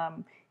photos,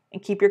 and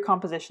keep your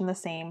composition the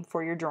same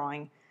for your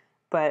drawing,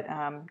 but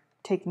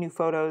take new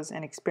photos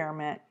and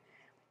experiment.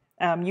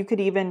 You could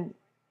even,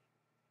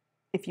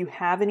 if you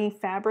have any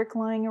fabric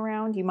lying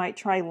around, you might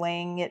try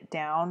laying it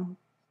down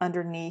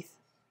underneath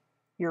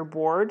your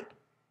board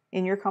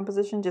in your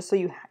composition, just so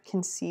you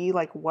can see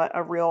like what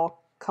a real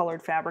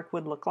colored fabric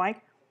would look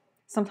like.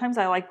 Sometimes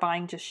I like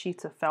buying just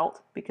sheets of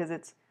felt because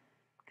it's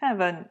kind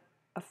of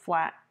a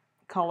flat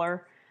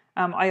color.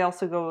 I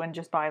also go and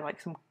just buy like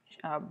some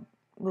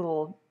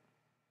little,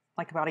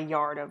 like about a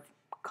yard of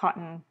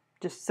cotton,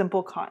 just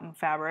simple cotton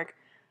fabric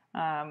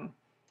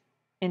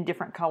in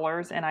different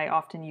colors, and I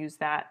often use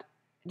that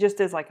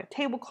just as like a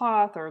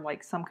tablecloth or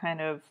like some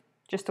kind of,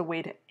 just a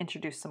way to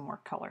introduce some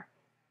more color.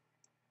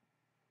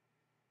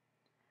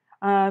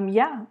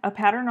 Yeah, a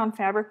pattern on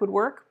fabric would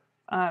work.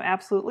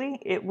 Absolutely.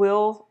 It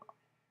will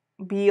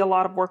be a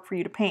lot of work for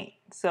you to paint,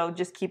 so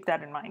just keep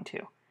that in mind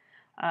too.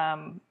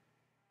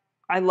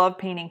 I love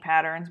painting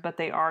patterns, but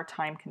they are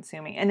time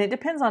consuming, and it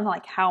depends on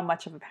like how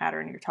much of a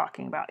pattern you're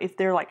talking about. If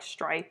they're like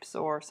stripes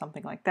or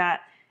something like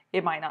that,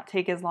 it might not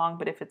take as long,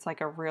 but if it's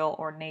like a real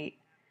ornate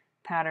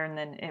pattern,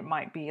 then it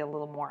might be a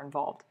little more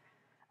involved.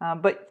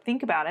 But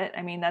think about it.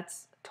 I mean,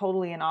 that's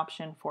totally an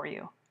option for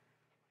you.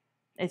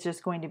 It's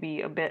just going to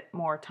be a bit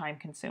more time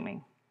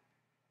consuming.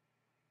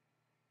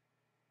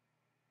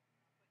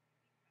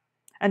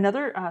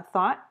 Another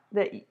thought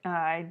that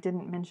I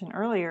didn't mention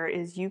earlier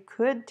is you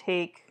could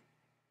take,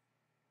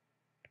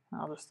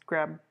 I'll just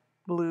grab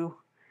blue.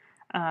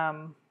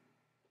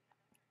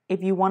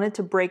 If you wanted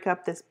to break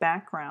up this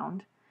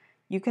background,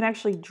 you can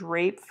actually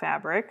drape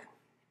fabric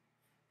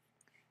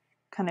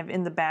kind of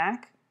in the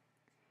back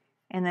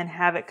and then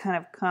have it kind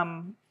of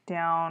come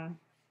down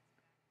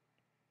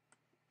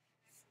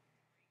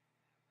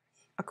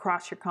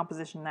across your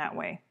composition that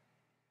way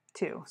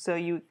too. So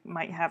you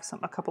might have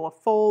a couple of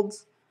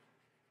folds,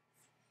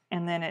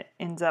 and then it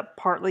ends up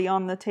partly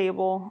on the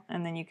table,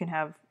 and then you can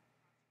have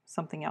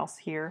something else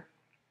here.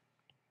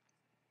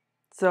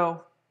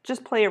 So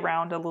just play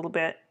around a little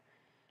bit.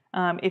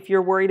 If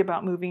you're worried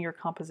about moving your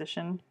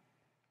composition,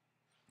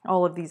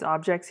 all of these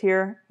objects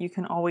here, you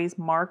can always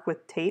mark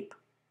with tape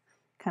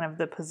kind of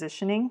the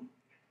positioning,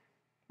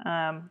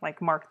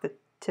 like mark the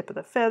tip of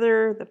the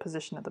feather, the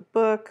position of the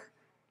book,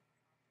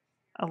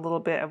 a little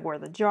bit of where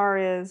the jar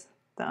is,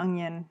 the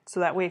onion, so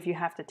that way if you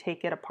have to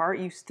take it apart,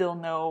 you still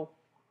know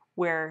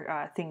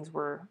where things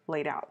were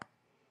laid out.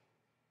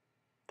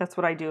 That's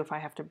what I do if I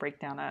have to break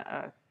down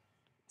a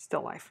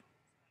still life.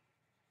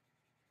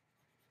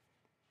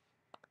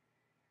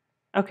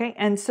 Okay,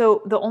 and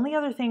so the only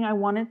other thing I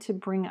wanted to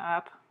bring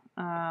up,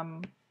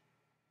 let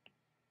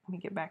me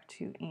get back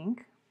to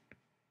ink,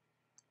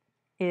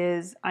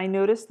 is I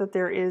noticed that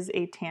there is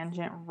a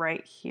tangent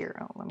right here.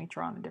 Oh, let me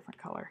draw in a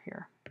different color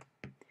here.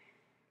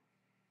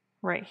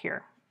 Right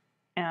here.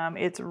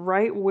 It's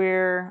right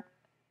where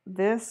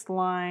this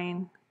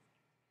line,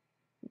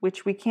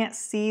 which we can't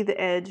see the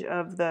edge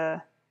of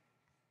the,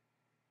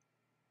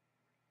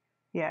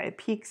 yeah, it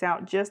peeks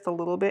out just a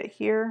little bit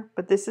here,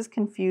 but this is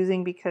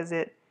confusing because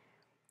it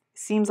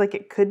seems like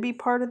it could be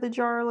part of the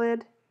jar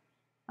lid.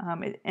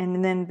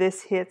 And then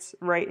this hits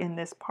right in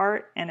this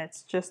part, and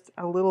it's just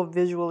a little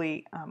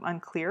visually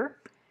unclear.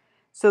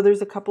 So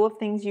there's a couple of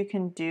things you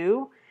can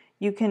do.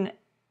 You can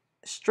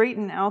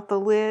straighten out the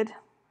lid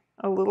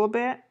a little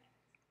bit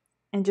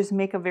and just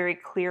make a very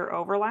clear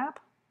overlap.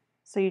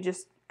 So you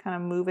just kind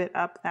of move it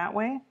up that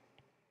way.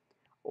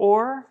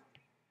 Or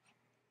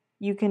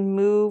you can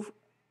move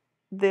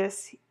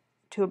this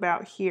to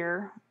about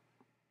here.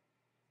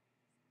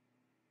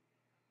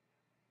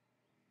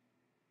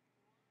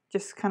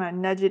 Just kind of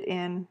nudge it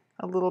in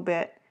a little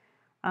bit,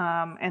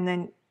 and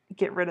then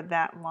get rid of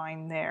that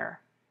line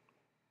there.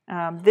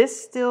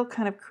 This still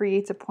kind of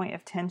creates a point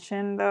of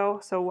tension though,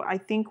 so I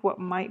think what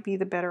might be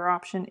the better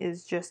option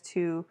is just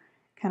to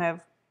kind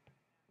of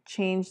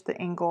change the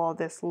angle of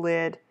this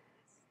lid,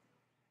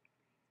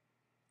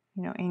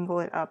 you know,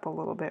 angle it up a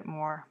little bit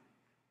more.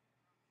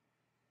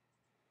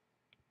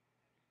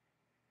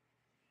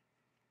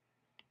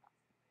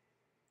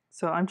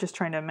 So I'm just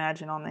trying to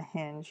imagine on the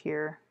hinge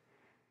here.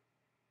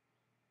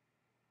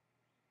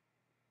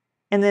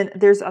 And then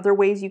there's other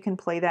ways you can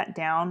play that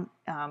down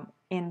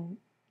in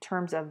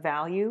terms of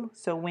value.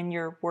 So when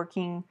you're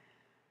working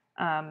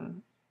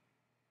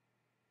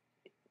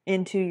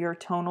into your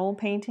tonal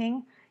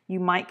painting, you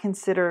might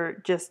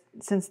consider, just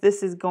since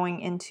this is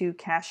going into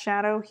cast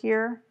shadow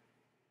here,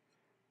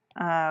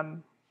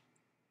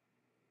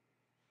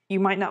 you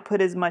might not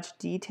put as much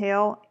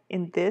detail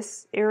in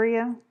this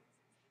area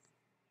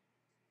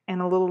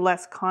and a little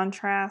less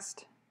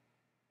contrast.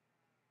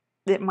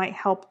 It might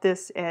help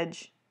this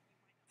edge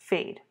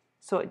fade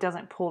so it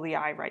doesn't pull the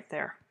eye right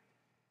there,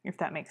 if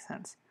that makes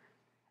sense.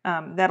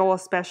 That'll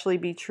especially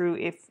be true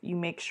if you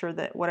make sure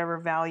that whatever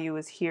value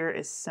is here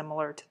is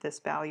similar to this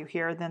value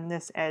here, then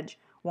this edge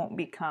won't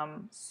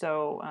become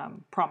so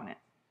prominent.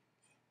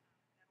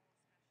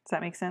 Does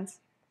that make sense?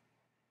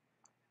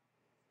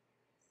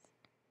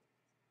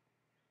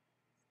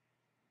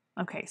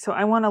 Okay, so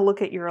I want to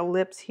look at your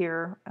ellipse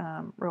here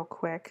real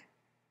quick.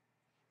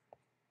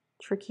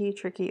 Tricky,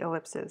 tricky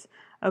ellipses.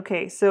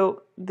 Okay,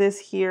 so this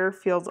here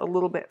feels a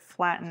little bit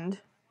flattened.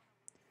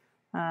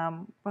 What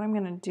I'm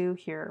going to do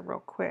here real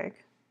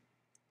quick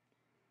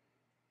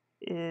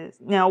is,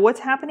 now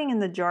what's happening in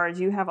the jar is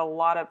you have a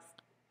lot of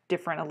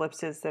different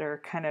ellipses that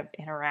are kind of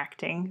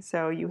interacting.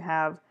 So you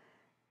have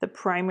the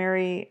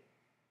primary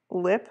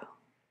lip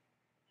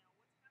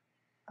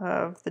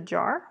of the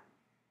jar.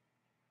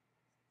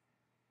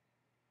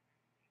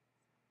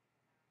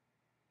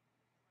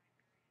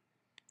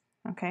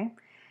 Okay,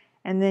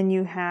 and then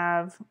you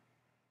have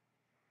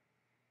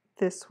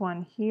this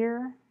one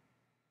here,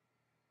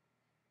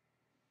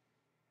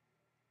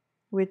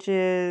 which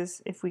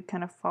is, if we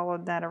kind of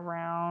followed that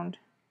around,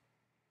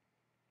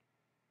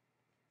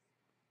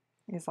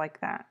 is like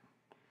that.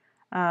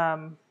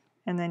 And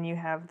then you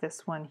have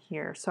this one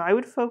here. So I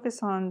would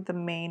focus on the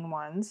main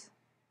ones.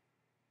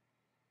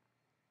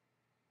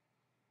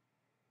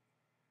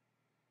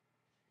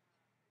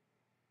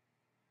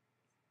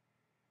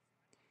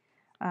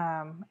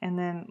 And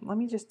then let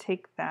me just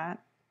take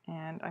that,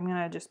 and I'm going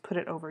to just put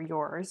it over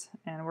yours,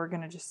 and we're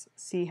going to just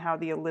see how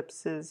the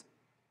ellipses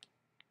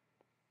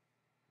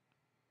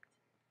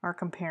our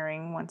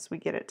comparing once we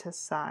get it to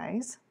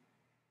size.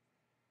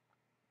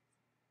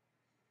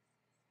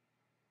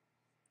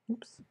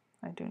 Oops,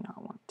 I do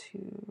not want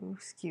to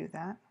skew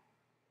that.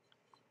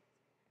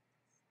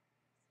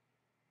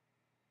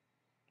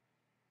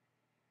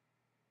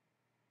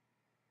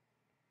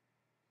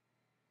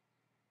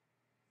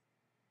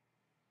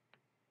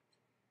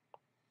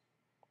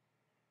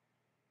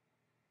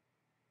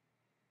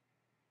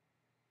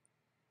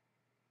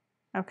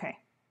 Okay.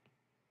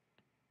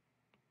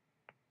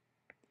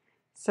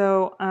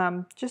 So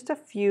just a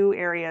few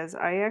areas.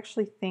 I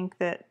actually think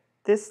that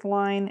this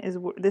line is,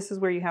 this is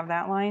where you have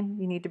that line.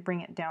 You need to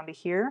bring it down to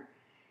here.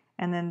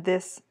 And then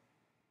this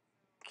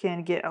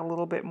can get a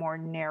little bit more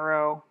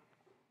narrow.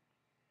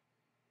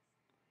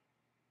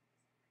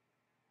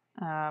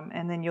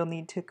 And then you'll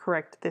need to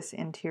correct this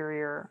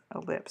interior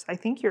ellipse. I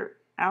think your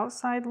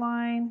outside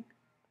line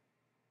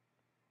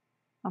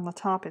on the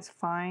top is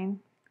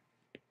fine.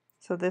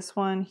 So this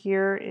one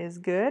here is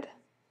good.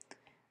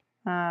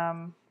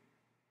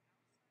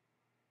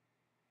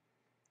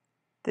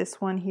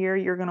 This one here,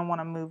 you're going to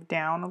want to move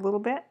down a little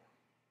bit.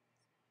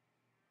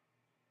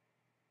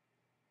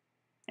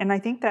 And I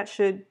think that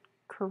should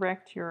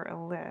correct your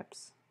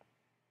ellipse.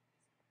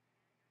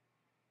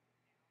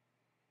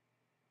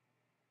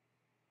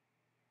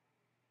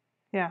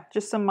 Yeah,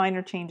 just some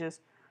minor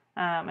changes,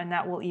 and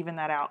that will even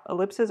that out.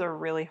 Ellipses are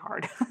really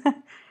hard.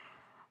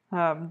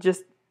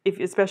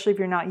 Especially if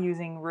you're not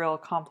using real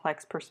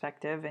complex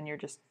perspective and you're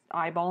just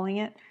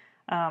eyeballing it,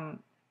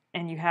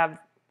 and you have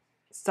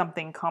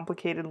something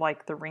complicated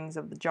like the rings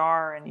of the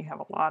jar and you have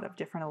a lot of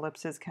different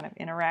ellipses kind of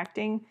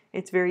interacting,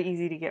 it's very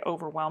easy to get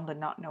overwhelmed and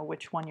not know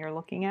which one you're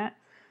looking at.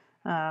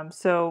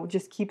 So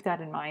just keep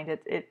that in mind.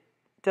 It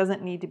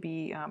doesn't need to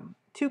be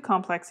too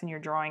complex in your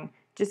drawing,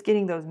 just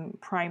getting those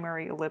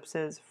primary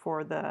ellipses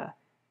for the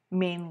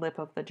main lip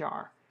of the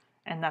jar,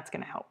 and that's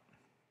going to help.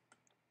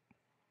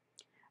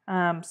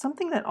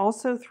 Something that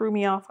also threw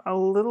me off a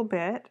little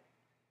bit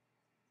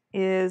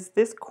is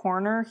this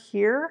corner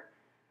here.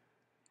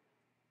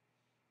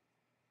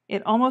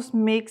 It almost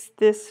makes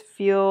this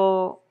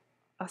feel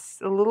a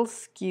little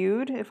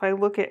skewed if I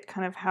look at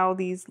kind of how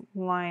these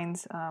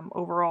lines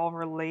overall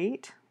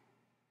relate.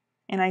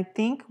 And I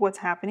think what's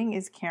happening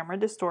is camera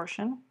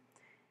distortion.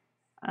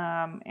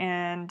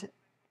 And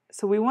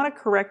so we want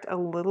to correct a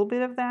little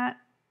bit of that.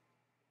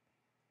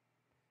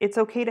 It's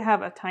okay to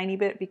have a tiny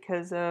bit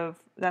because of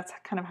that's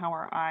kind of how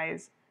our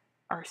eyes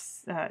are,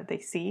 they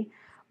see.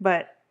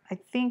 But I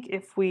think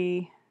if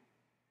we,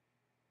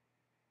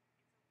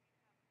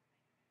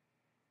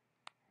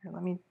 here,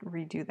 let me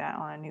redo that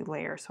on a new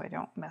layer so I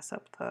don't mess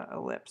up the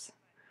ellipse.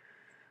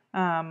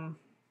 So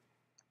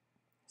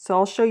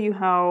I'll show you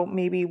how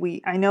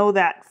maybe I know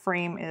that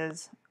frame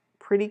is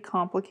pretty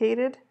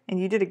complicated and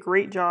you did a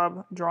great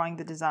job drawing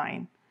the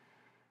design.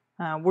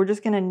 We're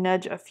just going to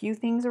nudge a few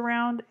things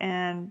around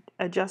and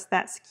adjust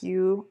that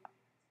skew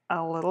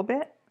a little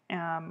bit,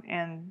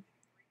 and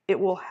it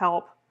will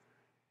help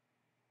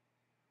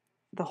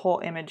the whole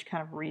image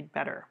kind of read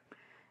better.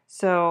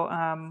 So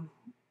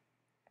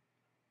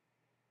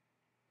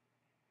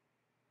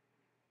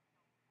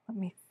let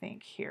me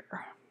think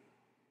here.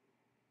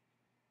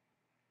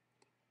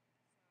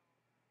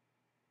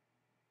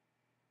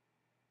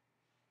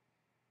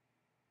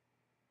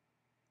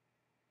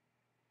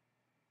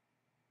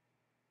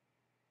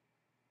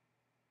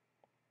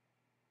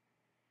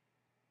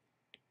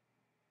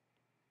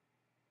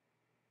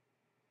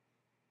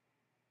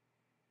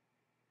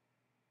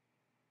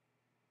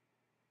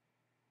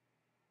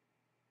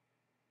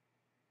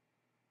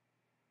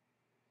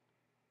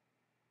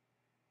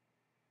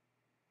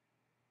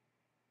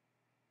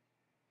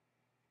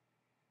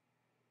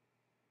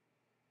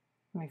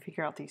 Let me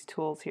figure out these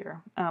tools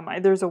here.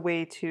 There's a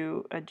way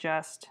to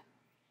adjust.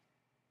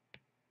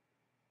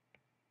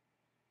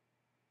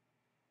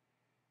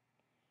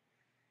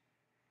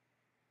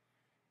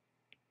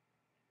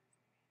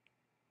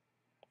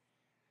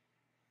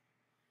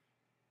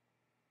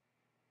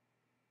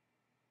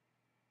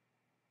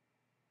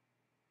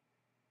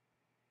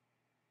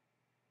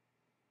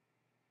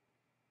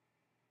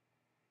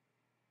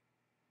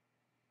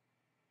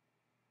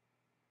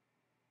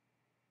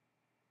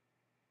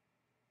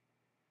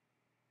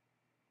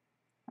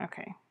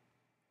 Okay,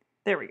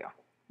 there we go.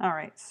 All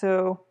right,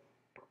 so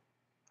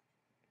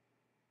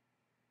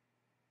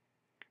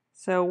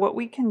what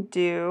we can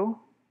do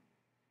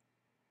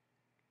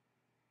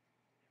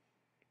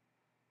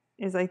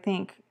is I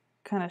think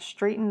kind of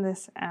straighten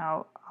this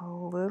out a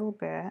little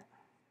bit.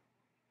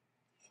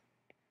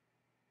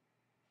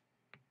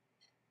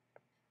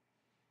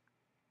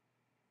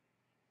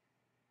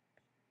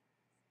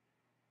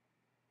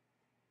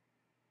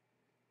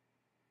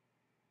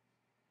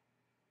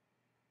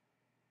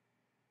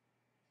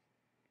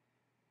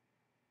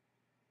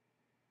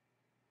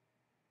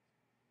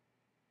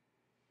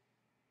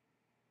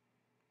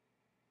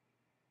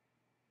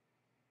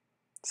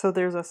 So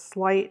there's a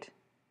slight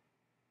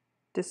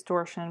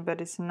distortion,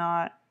 but it's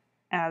not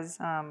as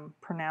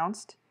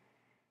pronounced.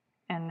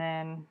 And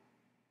then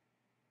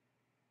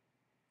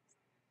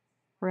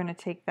we're going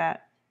to take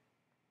that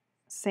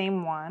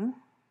same one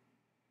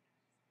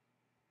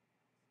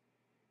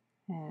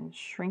and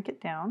shrink it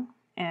down.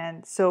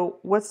 And so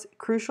what's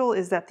crucial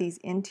is that this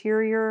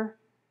interior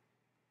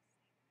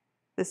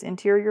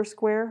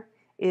square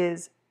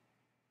is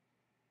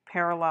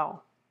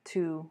parallel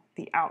to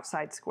the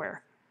outside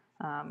square.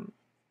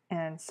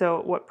 And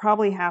so what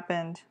probably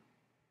happened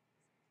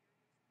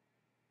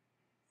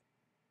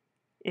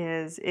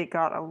is it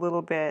got a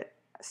little bit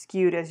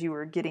skewed as you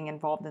were getting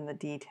involved in the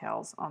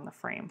details on the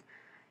frame.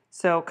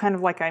 So kind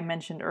of like I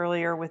mentioned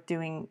earlier with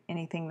doing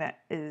anything that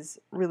is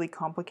really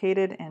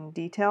complicated and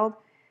detailed,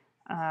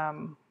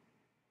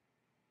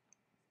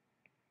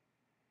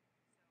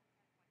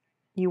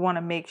 you want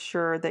to make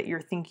sure that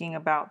you're thinking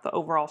about the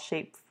overall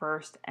shape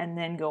first and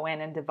then go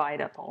in and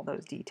divide up all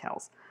those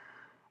details.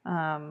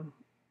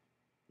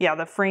 Yeah,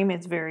 the frame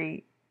is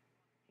very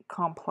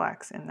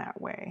complex in that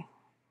way.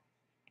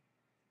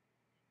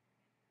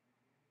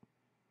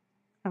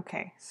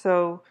 Okay,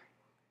 so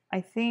I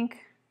think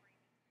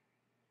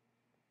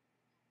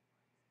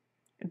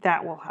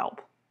that will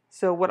help.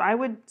 So what I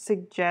would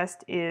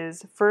suggest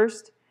is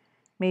first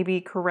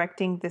maybe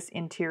correcting this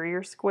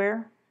interior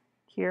square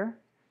here.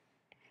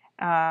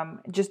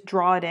 Just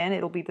draw it in.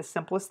 It'll be the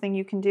simplest thing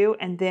you can do.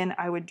 And then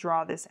I would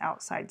draw this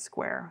outside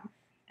square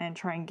and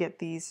try and get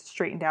these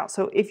straightened out.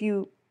 So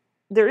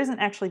there isn't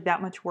actually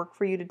that much work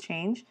for you to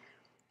change.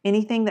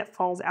 Anything that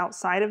falls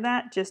outside of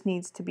that just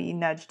needs to be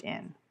nudged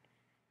in.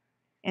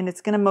 And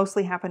it's going to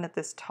mostly happen at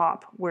this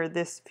top where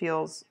this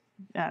feels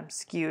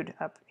skewed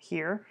up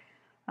here.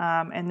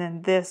 And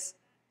then this,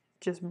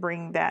 just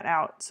bring that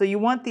out. So you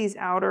want these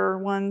outer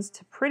ones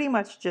to pretty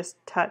much just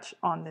touch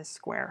on this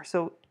square.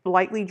 So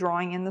lightly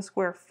drawing in the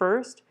square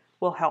first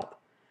will help.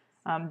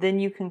 Then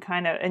you can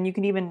and you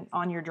can even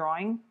on your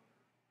drawing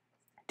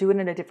do it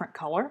in a different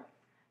color.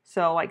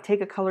 So like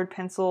take a colored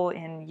pencil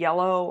in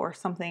yellow or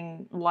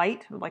something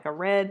light like a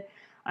red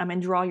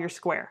and draw your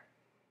square.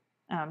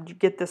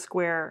 Get the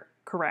square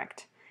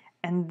correct.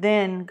 And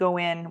then go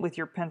in with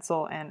your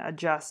pencil and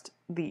adjust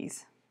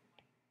these.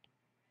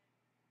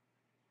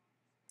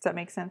 Does that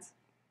make sense?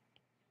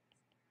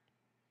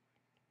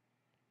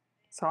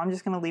 So I'm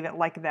just going to leave it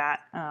like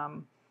that.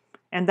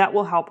 And that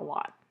will help a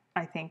lot,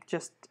 I think,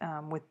 just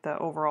with the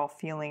overall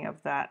feeling of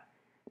that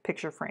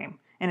picture frame.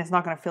 And it's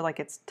not going to feel like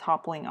it's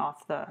toppling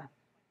off the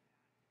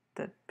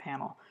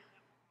panel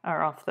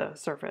or off the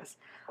surface.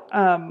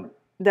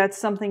 That's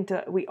something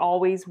we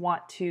always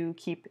want to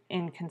keep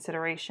in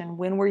consideration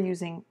when we're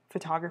using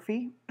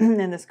photography.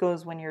 And this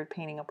goes when you're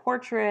painting a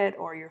portrait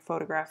or you're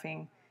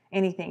photographing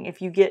anything.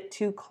 If you get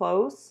too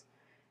close,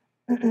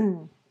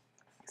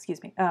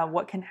 excuse me,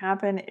 what can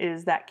happen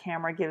is that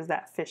camera gives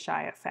that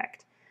fisheye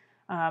effect.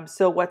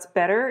 So what's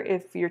better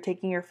if you're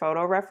taking your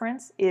photo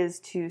reference is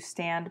to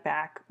stand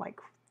back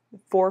like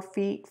 4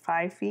 feet,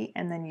 5 feet,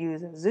 and then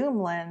use a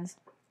zoom lens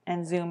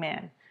and zoom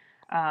in.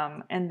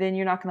 And then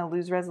you're not going to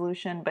lose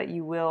resolution, but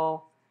you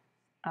will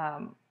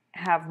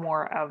have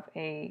more of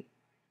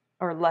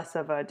less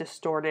of a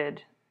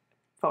distorted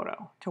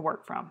photo to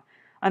work from.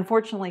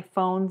 Unfortunately,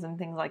 phones and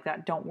things like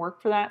that don't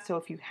work for that. So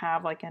if you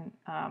have like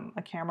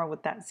a camera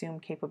with that zoom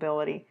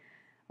capability,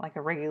 like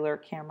a regular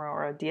camera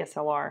or a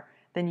DSLR,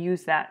 then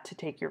use that to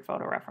take your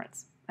photo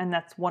reference. And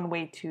that's one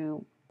way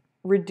to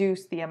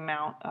reduce the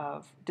amount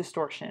of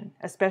distortion,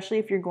 especially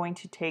if you're going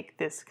to take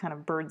this kind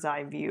of bird's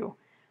eye view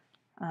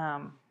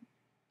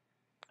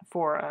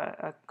for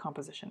a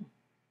composition.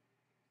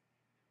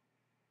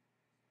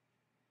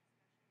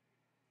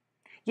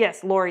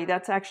 Yes, Lori,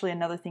 that's actually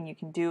another thing you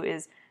can do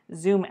is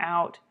zoom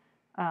out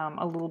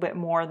a little bit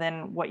more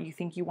than what you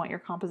think you want your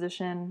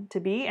composition to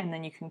be, and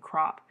then you can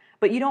crop.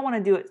 But you don't want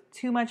to do it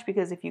too much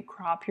because if you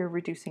crop, you're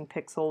reducing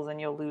pixels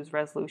and you'll lose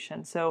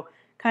resolution. So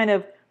kind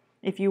of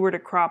if you were to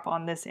crop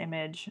on this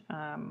image,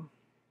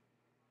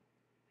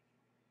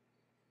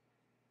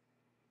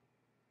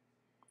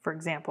 for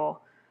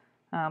example,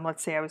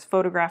 let's say I was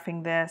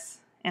photographing this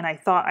and I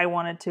thought I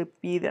wanted to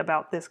be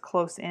about this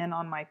close in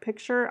on my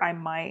picture, I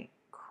might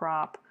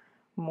crop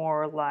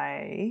more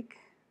like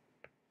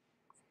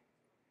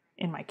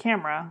in my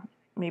camera,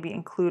 maybe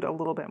include a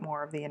little bit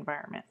more of the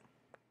environment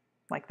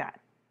like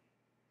that.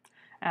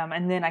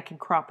 And then I can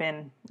crop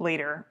in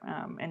later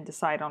and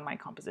decide on my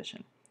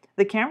composition.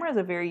 The camera is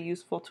a very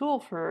useful tool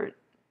for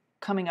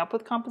coming up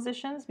with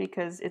compositions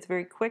because it's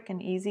very quick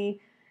and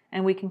easy,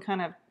 and we can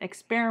kind of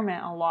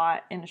experiment a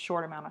lot in a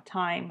short amount of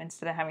time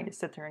instead of having to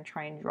sit there and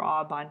try and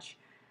draw a bunch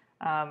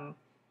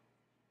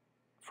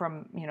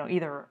from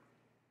either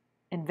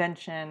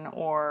invention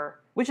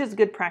which is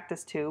good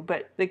practice too,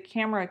 but the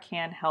camera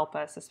can help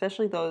us,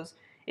 especially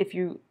if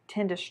you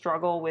tend to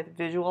struggle with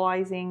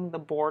visualizing the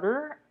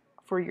border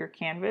for your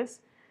canvas.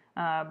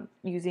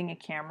 Using a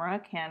camera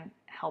can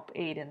help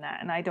aid in that,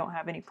 and I don't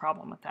have any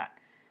problem with that.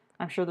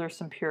 I'm sure there's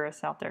some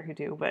purists out there who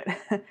do, but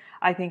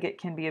I think it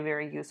can be a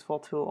very useful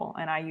tool,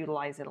 and I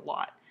utilize it a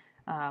lot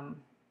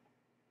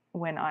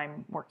when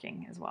I'm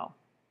working as well.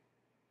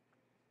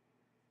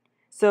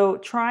 So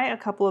try a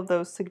couple of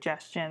those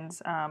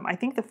suggestions. I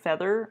think the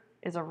feather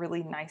is a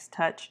really nice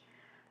touch,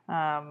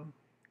 and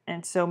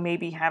And so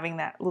maybe having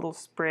that little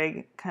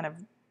sprig kind of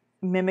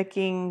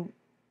mimicking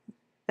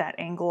that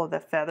angle of the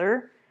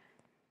feather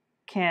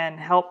can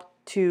help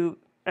to,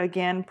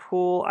 again,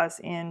 pull us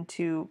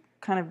into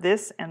kind of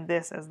this and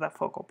this as the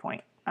focal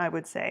point, I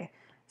would say.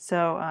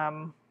 So,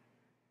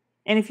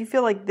 and if you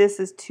feel like this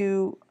is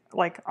too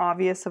like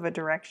obvious of a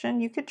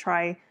direction, you could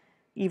try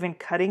even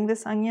cutting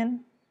this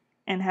onion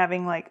and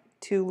having like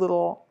two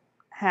little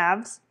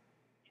halves.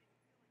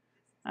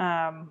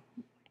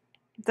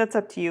 That's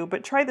up to you,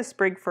 but try the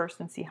sprig first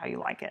and see how you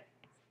like it.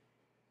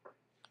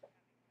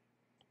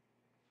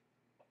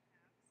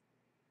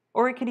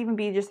 Or it could even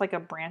be just like a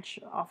branch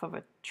off of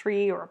a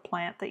tree or a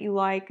plant that you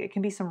like. It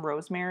can be some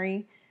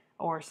rosemary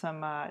or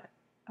some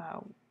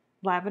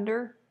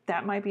lavender.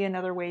 That might be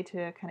another way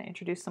to kind of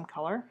introduce some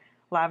color.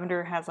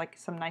 Lavender has like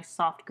some nice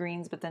soft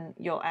greens, but then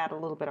you'll add a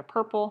little bit of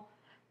purple.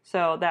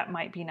 So that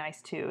might be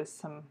nice too,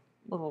 some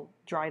little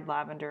dried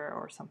lavender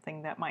or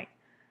something that might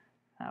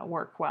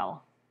work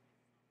well.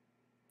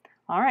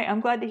 All right, I'm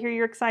glad to hear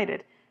you're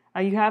excited.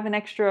 You have an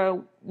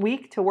extra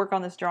week to work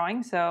on this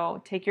drawing,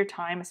 so take your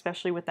time,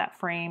 especially with that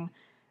frame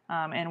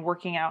and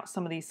working out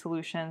some of these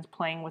solutions,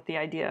 playing with the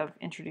idea of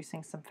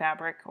introducing some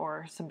fabric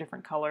or some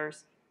different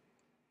colors.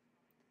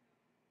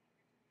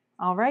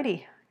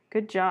 Alrighty,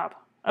 good job.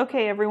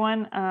 Okay,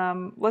 everyone,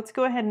 let's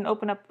go ahead and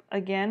open up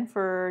again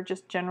for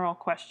just general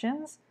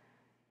questions.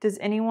 Does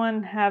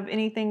anyone have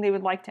anything they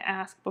would like to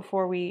ask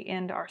before we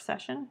end our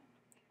session?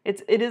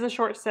 It is a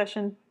short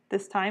session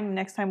this time.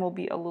 Next time will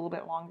be a little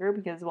bit longer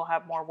because we'll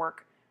have more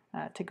work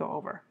to go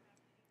over.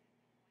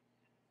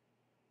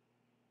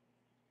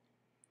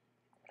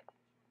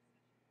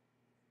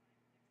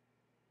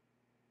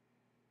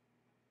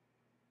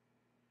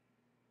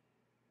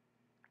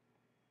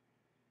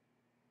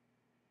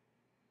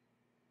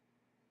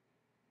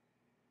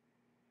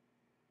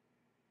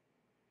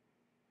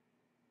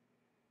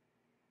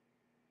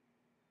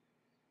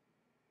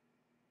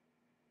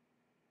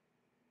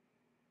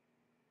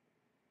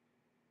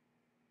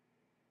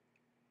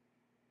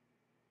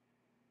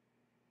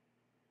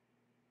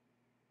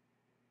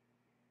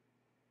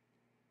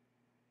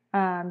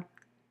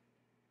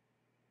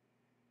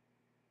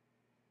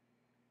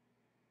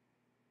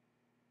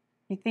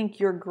 You think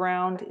your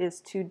ground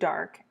is too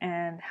dark,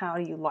 and how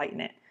do you lighten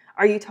it?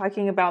 Are you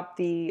talking about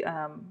the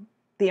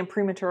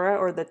imprimatura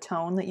or the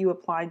tone that you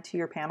applied to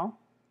your panel?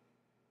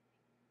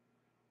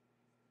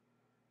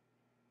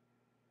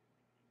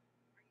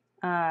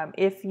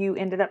 If you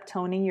ended up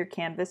toning your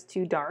canvas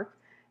too dark,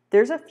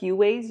 there's a few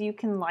ways you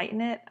can lighten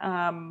it,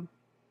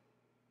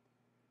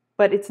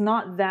 but it's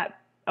not that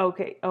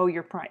okay. Oh,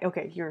 your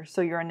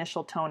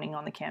initial toning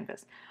on the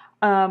canvas.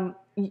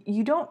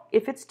 You don't,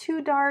 if it's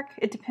too dark,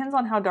 it depends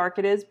on how dark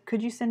it is.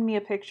 Could you send me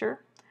a picture?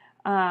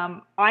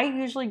 I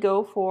usually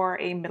go for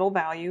a middle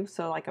value,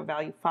 so like a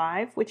value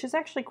 5, which is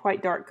actually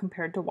quite dark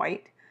compared to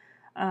white,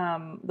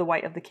 the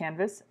white of the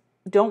canvas.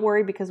 Don't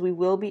worry because we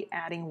will be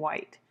adding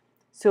white.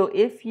 So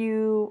if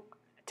you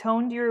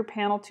toned your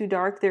panel too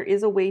dark, there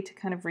is a way to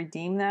kind of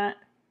redeem that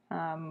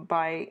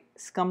by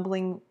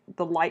scumbling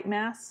the light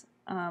mass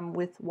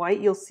with white.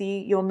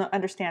 You'll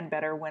understand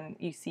better when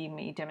you see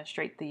me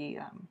demonstrate the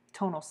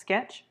tonal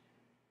sketch,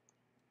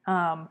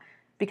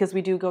 because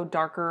we do go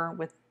darker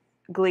with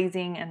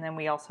glazing, and then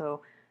we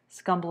also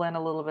scumble in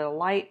a little bit of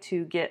light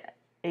to get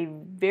a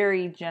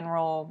very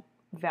general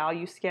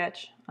value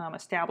sketch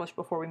established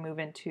before we move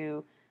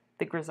into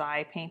the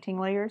grisaille painting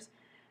layers.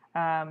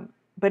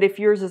 But if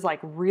yours is like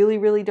really,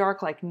 really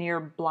dark, like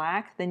near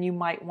black, then you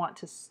might want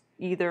to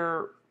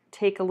either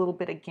take a little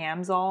bit of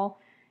Gamsol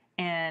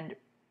and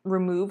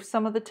remove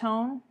some of the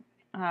tone.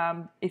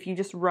 If you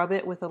just rub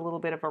it with a little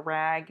bit of a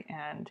rag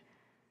and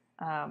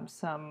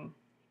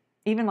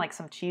even like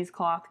some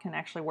cheesecloth can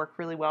actually work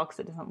really well because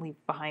it doesn't leave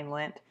behind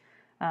lint.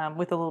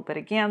 With a little bit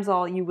of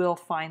Gamsol, you will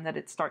find that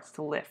it starts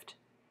to lift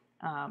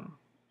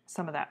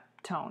some of that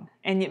tone.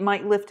 And it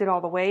might lift it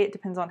all the way. It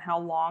depends on how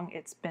long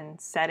it's been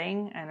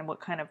setting and what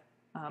kind of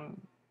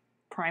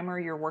primer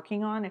you're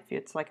working on. If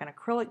it's like an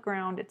acrylic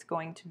ground, it's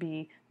going to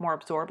be more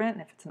absorbent.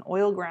 And if it's an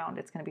oil ground,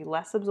 it's going to be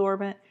less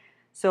absorbent.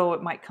 So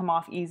it might come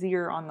off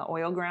easier on the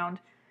oil ground.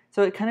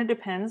 So it kind of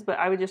depends, but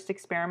I would just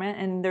experiment,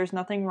 and there's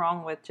nothing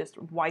wrong with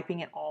just wiping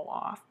it all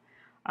off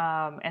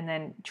and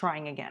then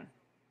trying again.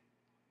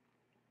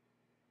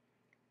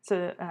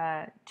 So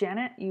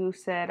Janet, you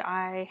said,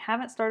 I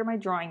haven't started my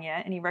drawing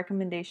yet. Any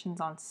recommendations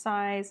on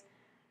size?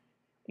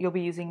 You'll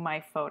be using my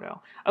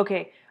photo.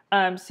 Okay,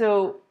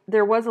 so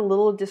there was a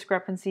little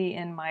discrepancy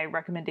in my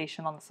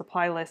recommendation on the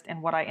supply list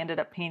and what I ended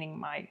up painting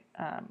my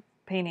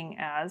painting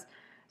as.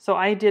 So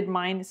I did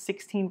mine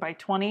 16 by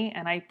 20,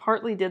 and I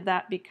partly did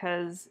that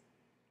because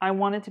I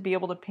wanted to be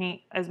able to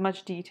paint as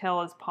much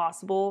detail as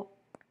possible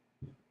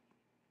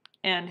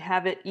and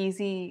have it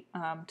easy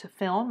to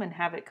film and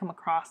have it come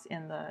across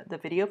in the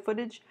video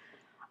footage.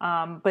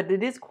 But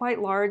it is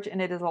quite large, and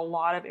it is a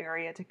lot of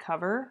area to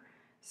cover.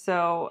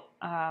 So,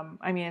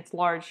 I mean, it's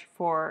large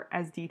for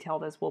as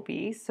detailed as will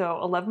be.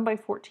 So 11 by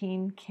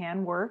 14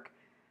 can work.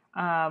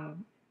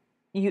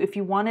 if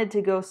you wanted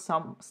to go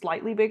some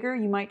slightly bigger,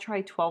 you might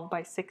try 12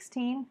 by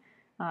 16.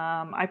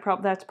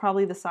 That's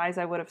probably the size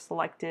I would have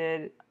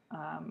selected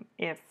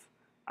if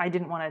I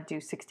didn't want to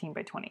do 16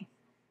 by 20.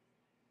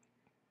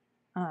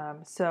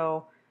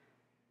 So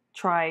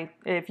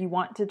if you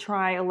want to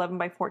try 11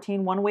 by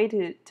 14, one way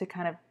to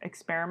kind of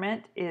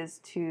experiment is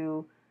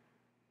to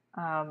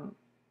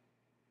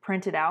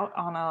print it out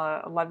on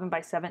a 11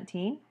 by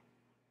 17,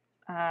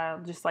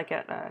 just like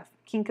at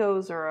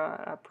Kinko's or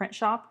a print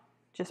shop.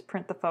 Just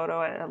print the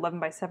photo at 11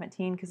 by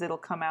 17 because it'll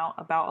come out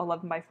about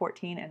 11 by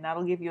 14, and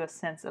that'll give you a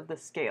sense of the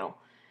scale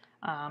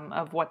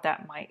of what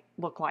that might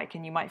look like.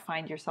 And you might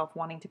find yourself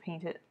wanting to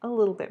paint it a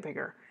little bit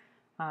bigger.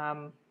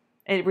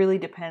 It really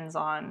depends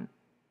on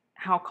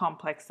how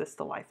complex the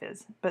still life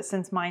is. But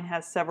since mine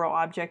has several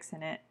objects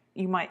in it,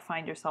 you might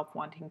find yourself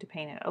wanting to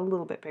paint it a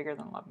little bit bigger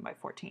than 11 by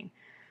 14.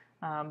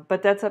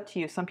 But that's up to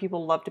you. Some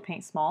people love to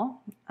paint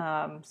small,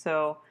 and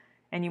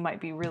you might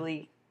be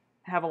really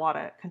have a lot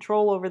of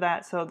control over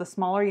that. So the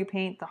smaller you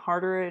paint, the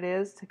harder it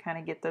is to kind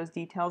of get those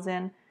details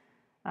in.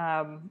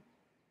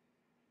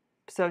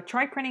 So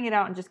try printing it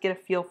out and just get a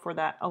feel for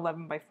that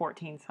 11 by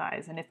 14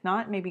 size. And if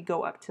not, maybe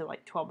go up to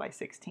like 12 by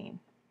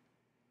 16.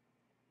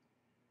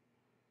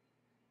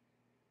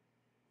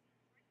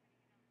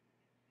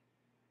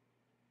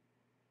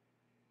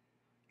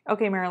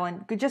 Okay,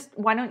 Marilyn,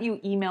 why don't you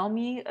email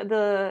me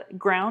the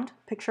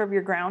picture of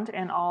your ground,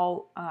 and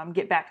I'll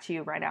get back to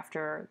you right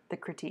after the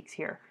critiques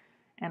here.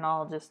 And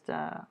I'll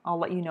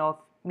let you know if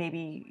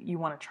maybe you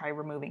want to try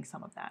removing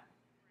some of that.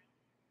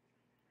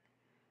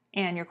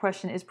 And your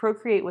question is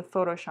Procreate with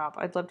Photoshop.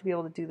 I'd love to be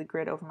able to do the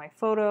grid over my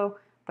photo,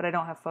 but I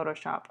don't have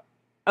Photoshop.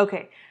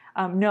 Okay,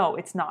 no,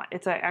 it's not.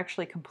 It's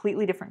actually a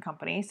completely different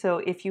company. So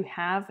if you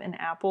have an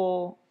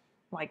Apple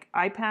like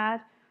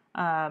iPad,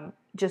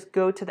 just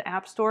go to the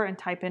App Store and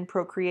type in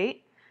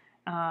Procreate.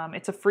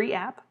 It's a free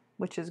app,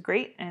 which is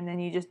great, and then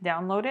you just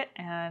download it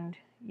and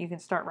you can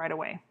start right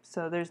away.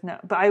 So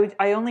but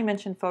I only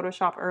mentioned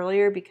Photoshop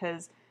earlier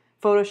because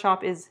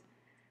Photoshop is,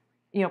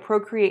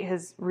 Procreate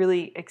has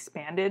really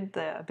expanded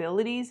the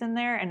abilities in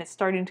there, and it's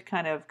starting to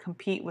kind of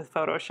compete with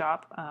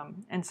Photoshop.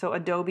 And so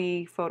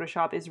Adobe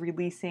Photoshop is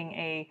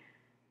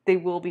they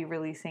will be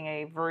releasing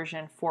a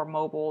version for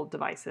mobile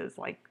devices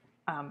like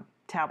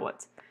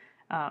tablets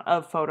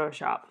of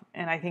Photoshop.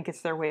 And I think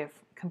it's their way of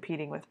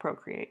competing with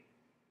Procreate.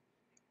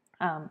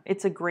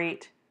 It's a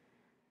great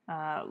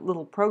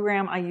little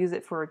program. I use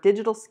it for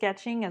digital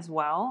sketching as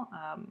well.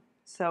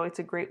 So it's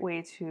a great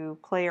way to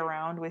play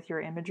around with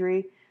your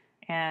imagery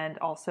and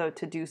also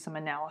to do some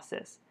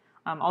analysis.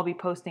 I'll be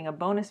posting a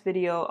bonus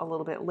video a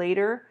little bit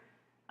later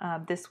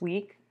this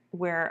week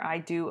where I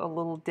do a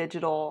little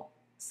digital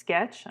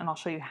sketch, and I'll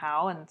show you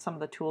how and some of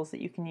the tools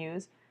that you can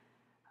use.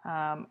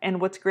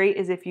 And what's great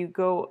is if you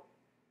go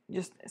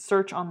just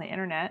search on the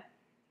internet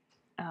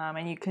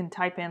and you can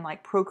type in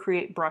like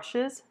Procreate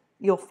brushes,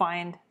 you'll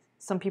find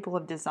some people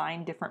have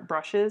designed different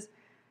brushes.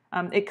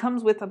 It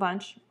comes with a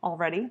bunch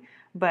already,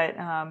 but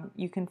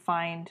you can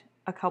find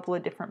a couple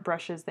of different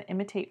brushes that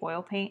imitate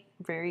oil paint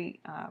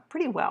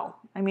pretty well.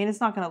 I mean, it's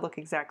not going to look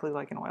exactly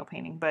like an oil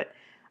painting, but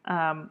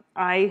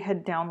I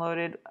had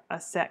downloaded a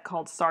set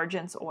called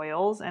Sargent's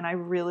Oils, and I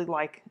really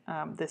like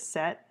this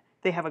set.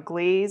 They have a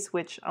glaze,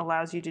 which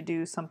allows you to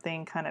do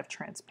something kind of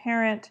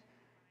transparent.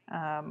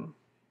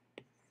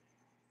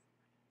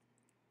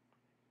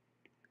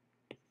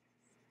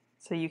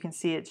 So you can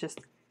see it just,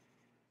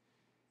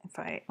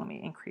 let me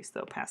increase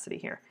the opacity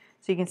here.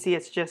 So you can see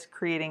it's just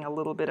creating a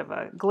little bit of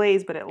a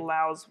glaze, but it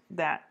allows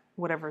that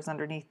whatever's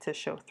underneath to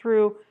show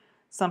through.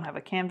 Some have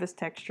a canvas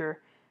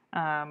texture.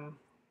 And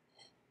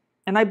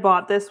I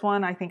bought this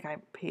one. I think I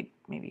paid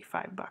maybe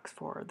 $5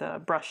 for the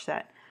brush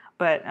set.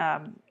 But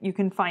you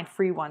can find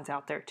free ones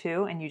out there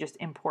too, and you just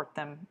import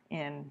them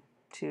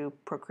into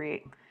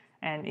Procreate.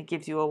 And it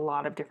gives you a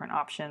lot of different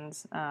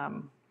options.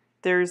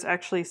 There's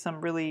actually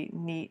some really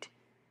neat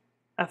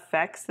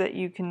effects that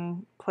you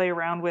can play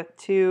around with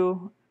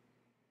too.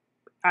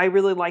 I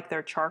really like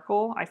their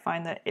charcoal. I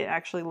find that it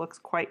actually looks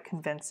quite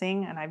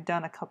convincing, and I've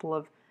done a couple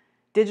of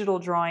digital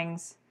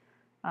drawings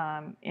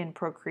in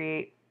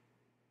Procreate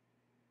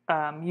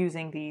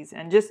using these,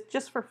 and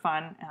just for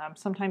fun.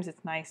 Sometimes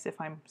it's nice if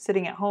I'm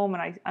sitting at home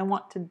and I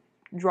want to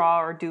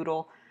draw or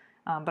doodle,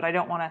 but I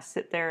don't want to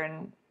sit there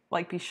and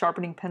like be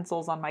sharpening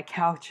pencils on my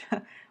couch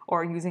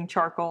or using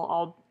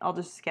charcoal. I'll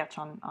just sketch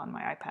on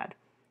my iPad.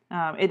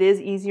 It is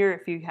easier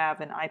if you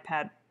have an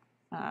iPad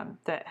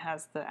that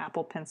has the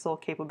Apple Pencil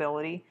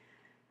capability.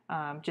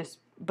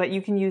 But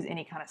you can use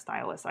any kind of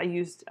stylus. I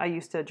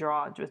used to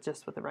draw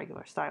just with a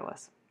regular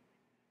stylus.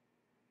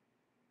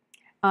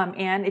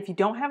 And if you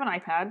don't have an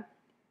iPad,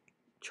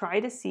 try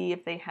to see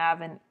if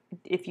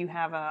if you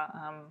have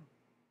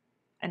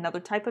another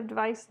type of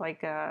device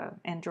like a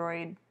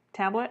Android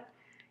tablet.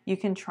 You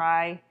can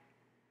try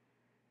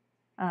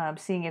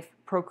seeing if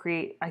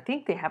Procreate. I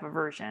think they have a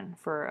version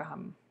for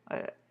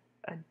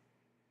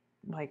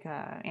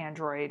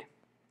Android.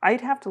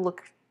 I'd have to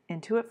look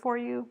into it for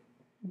you,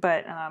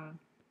 but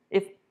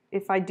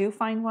if I do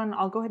find one,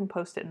 I'll go ahead and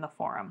post it in the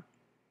forum.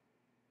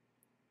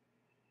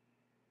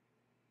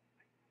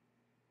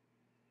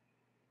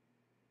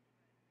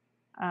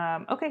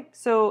 Okay,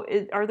 so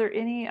are there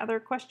any other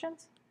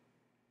questions?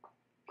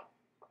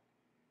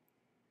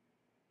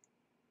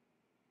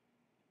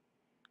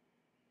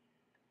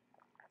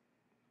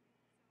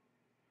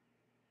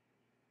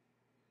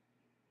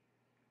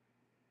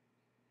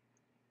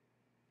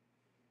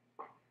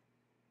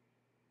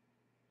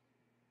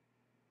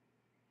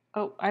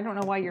 Oh, I don't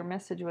know why your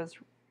message was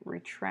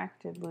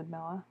retracted,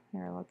 Ludmilla.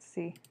 Here, let's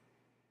see.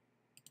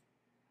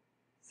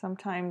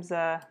 Sometimes,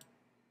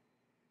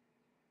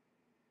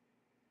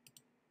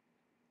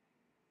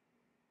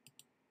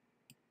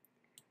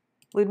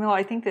 Ludmilla,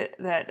 I think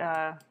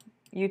that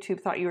YouTube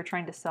thought you were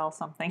trying to sell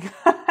something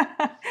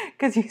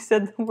because you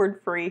said the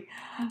word free.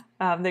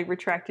 They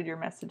retracted your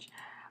message.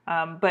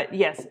 But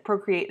yes,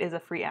 Procreate is a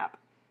free app.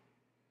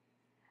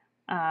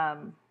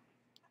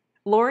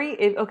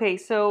 Lori, okay,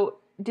 so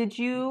did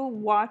you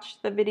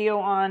watch the video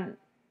on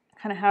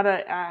kind of how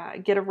to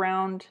get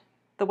around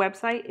the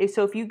website?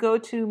 So if you go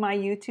to my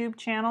YouTube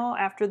channel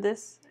after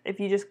this, if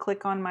you just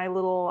click on my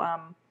little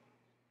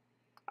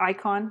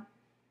icon,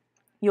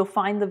 you'll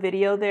find the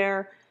video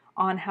there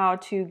on how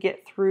to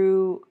get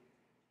through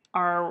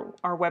our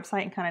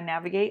website and kind of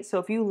navigate. So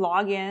if you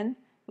log in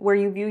where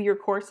you view your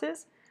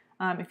courses,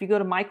 if you go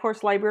to My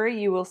Course Library,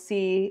 you will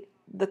see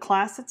the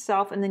class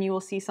itself, and then you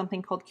will see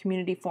something called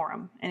Community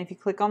Forum. And if you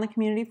click on the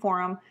Community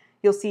Forum,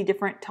 you'll see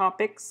different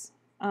topics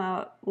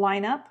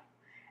line up,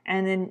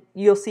 and then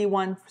you'll see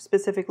one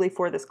specifically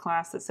for this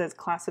class that says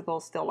Classical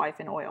Still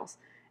Life in Oils.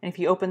 And if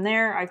you open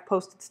there, I've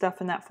posted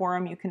stuff in that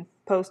forum. You can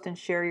post and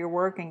share your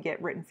work and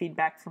get written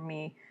feedback from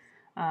me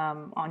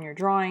on your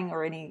drawing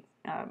or any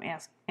I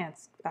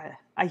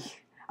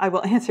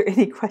will answer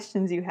any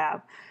questions you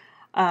have.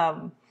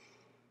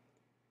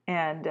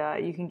 And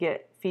you can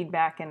get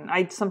feedback, and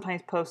I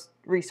sometimes post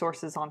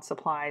resources on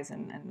supplies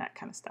and that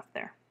kind of stuff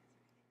there.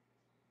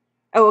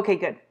 Oh, okay,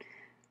 good.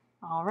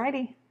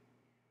 Alrighty.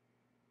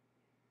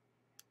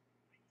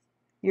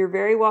 You're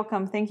very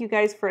welcome. Thank you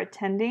guys for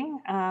attending.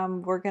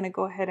 We're going to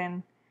go ahead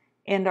and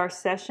end our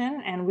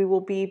session, and we will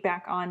be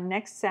back on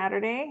next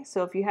Saturday.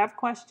 So if you have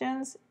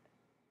questions,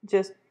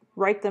 just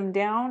write them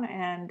down,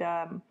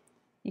 and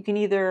you can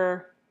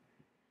either,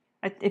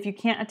 if you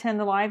can't attend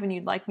the live and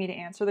you'd like me to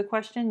answer the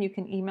question, you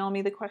can email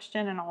me the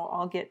question and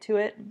I'll get to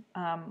it.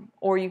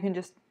 Or you can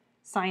just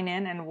sign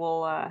in and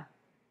we'll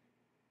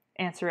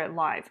answer it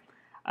live.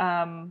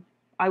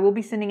 I will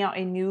be sending out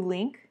a new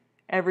link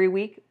every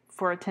week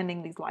for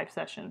attending these live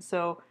sessions.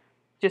 So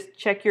just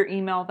check your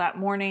email that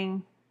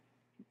morning,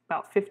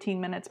 about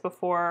 15 minutes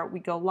before we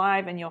go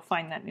live, and you'll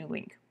find that new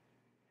link.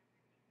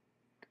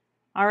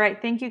 All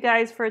right, thank you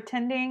guys for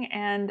attending,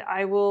 and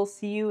I will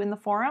see you in the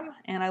forum,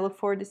 and I look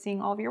forward to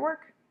seeing all of your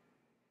work.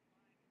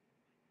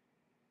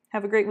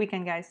 Have a great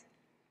weekend, guys.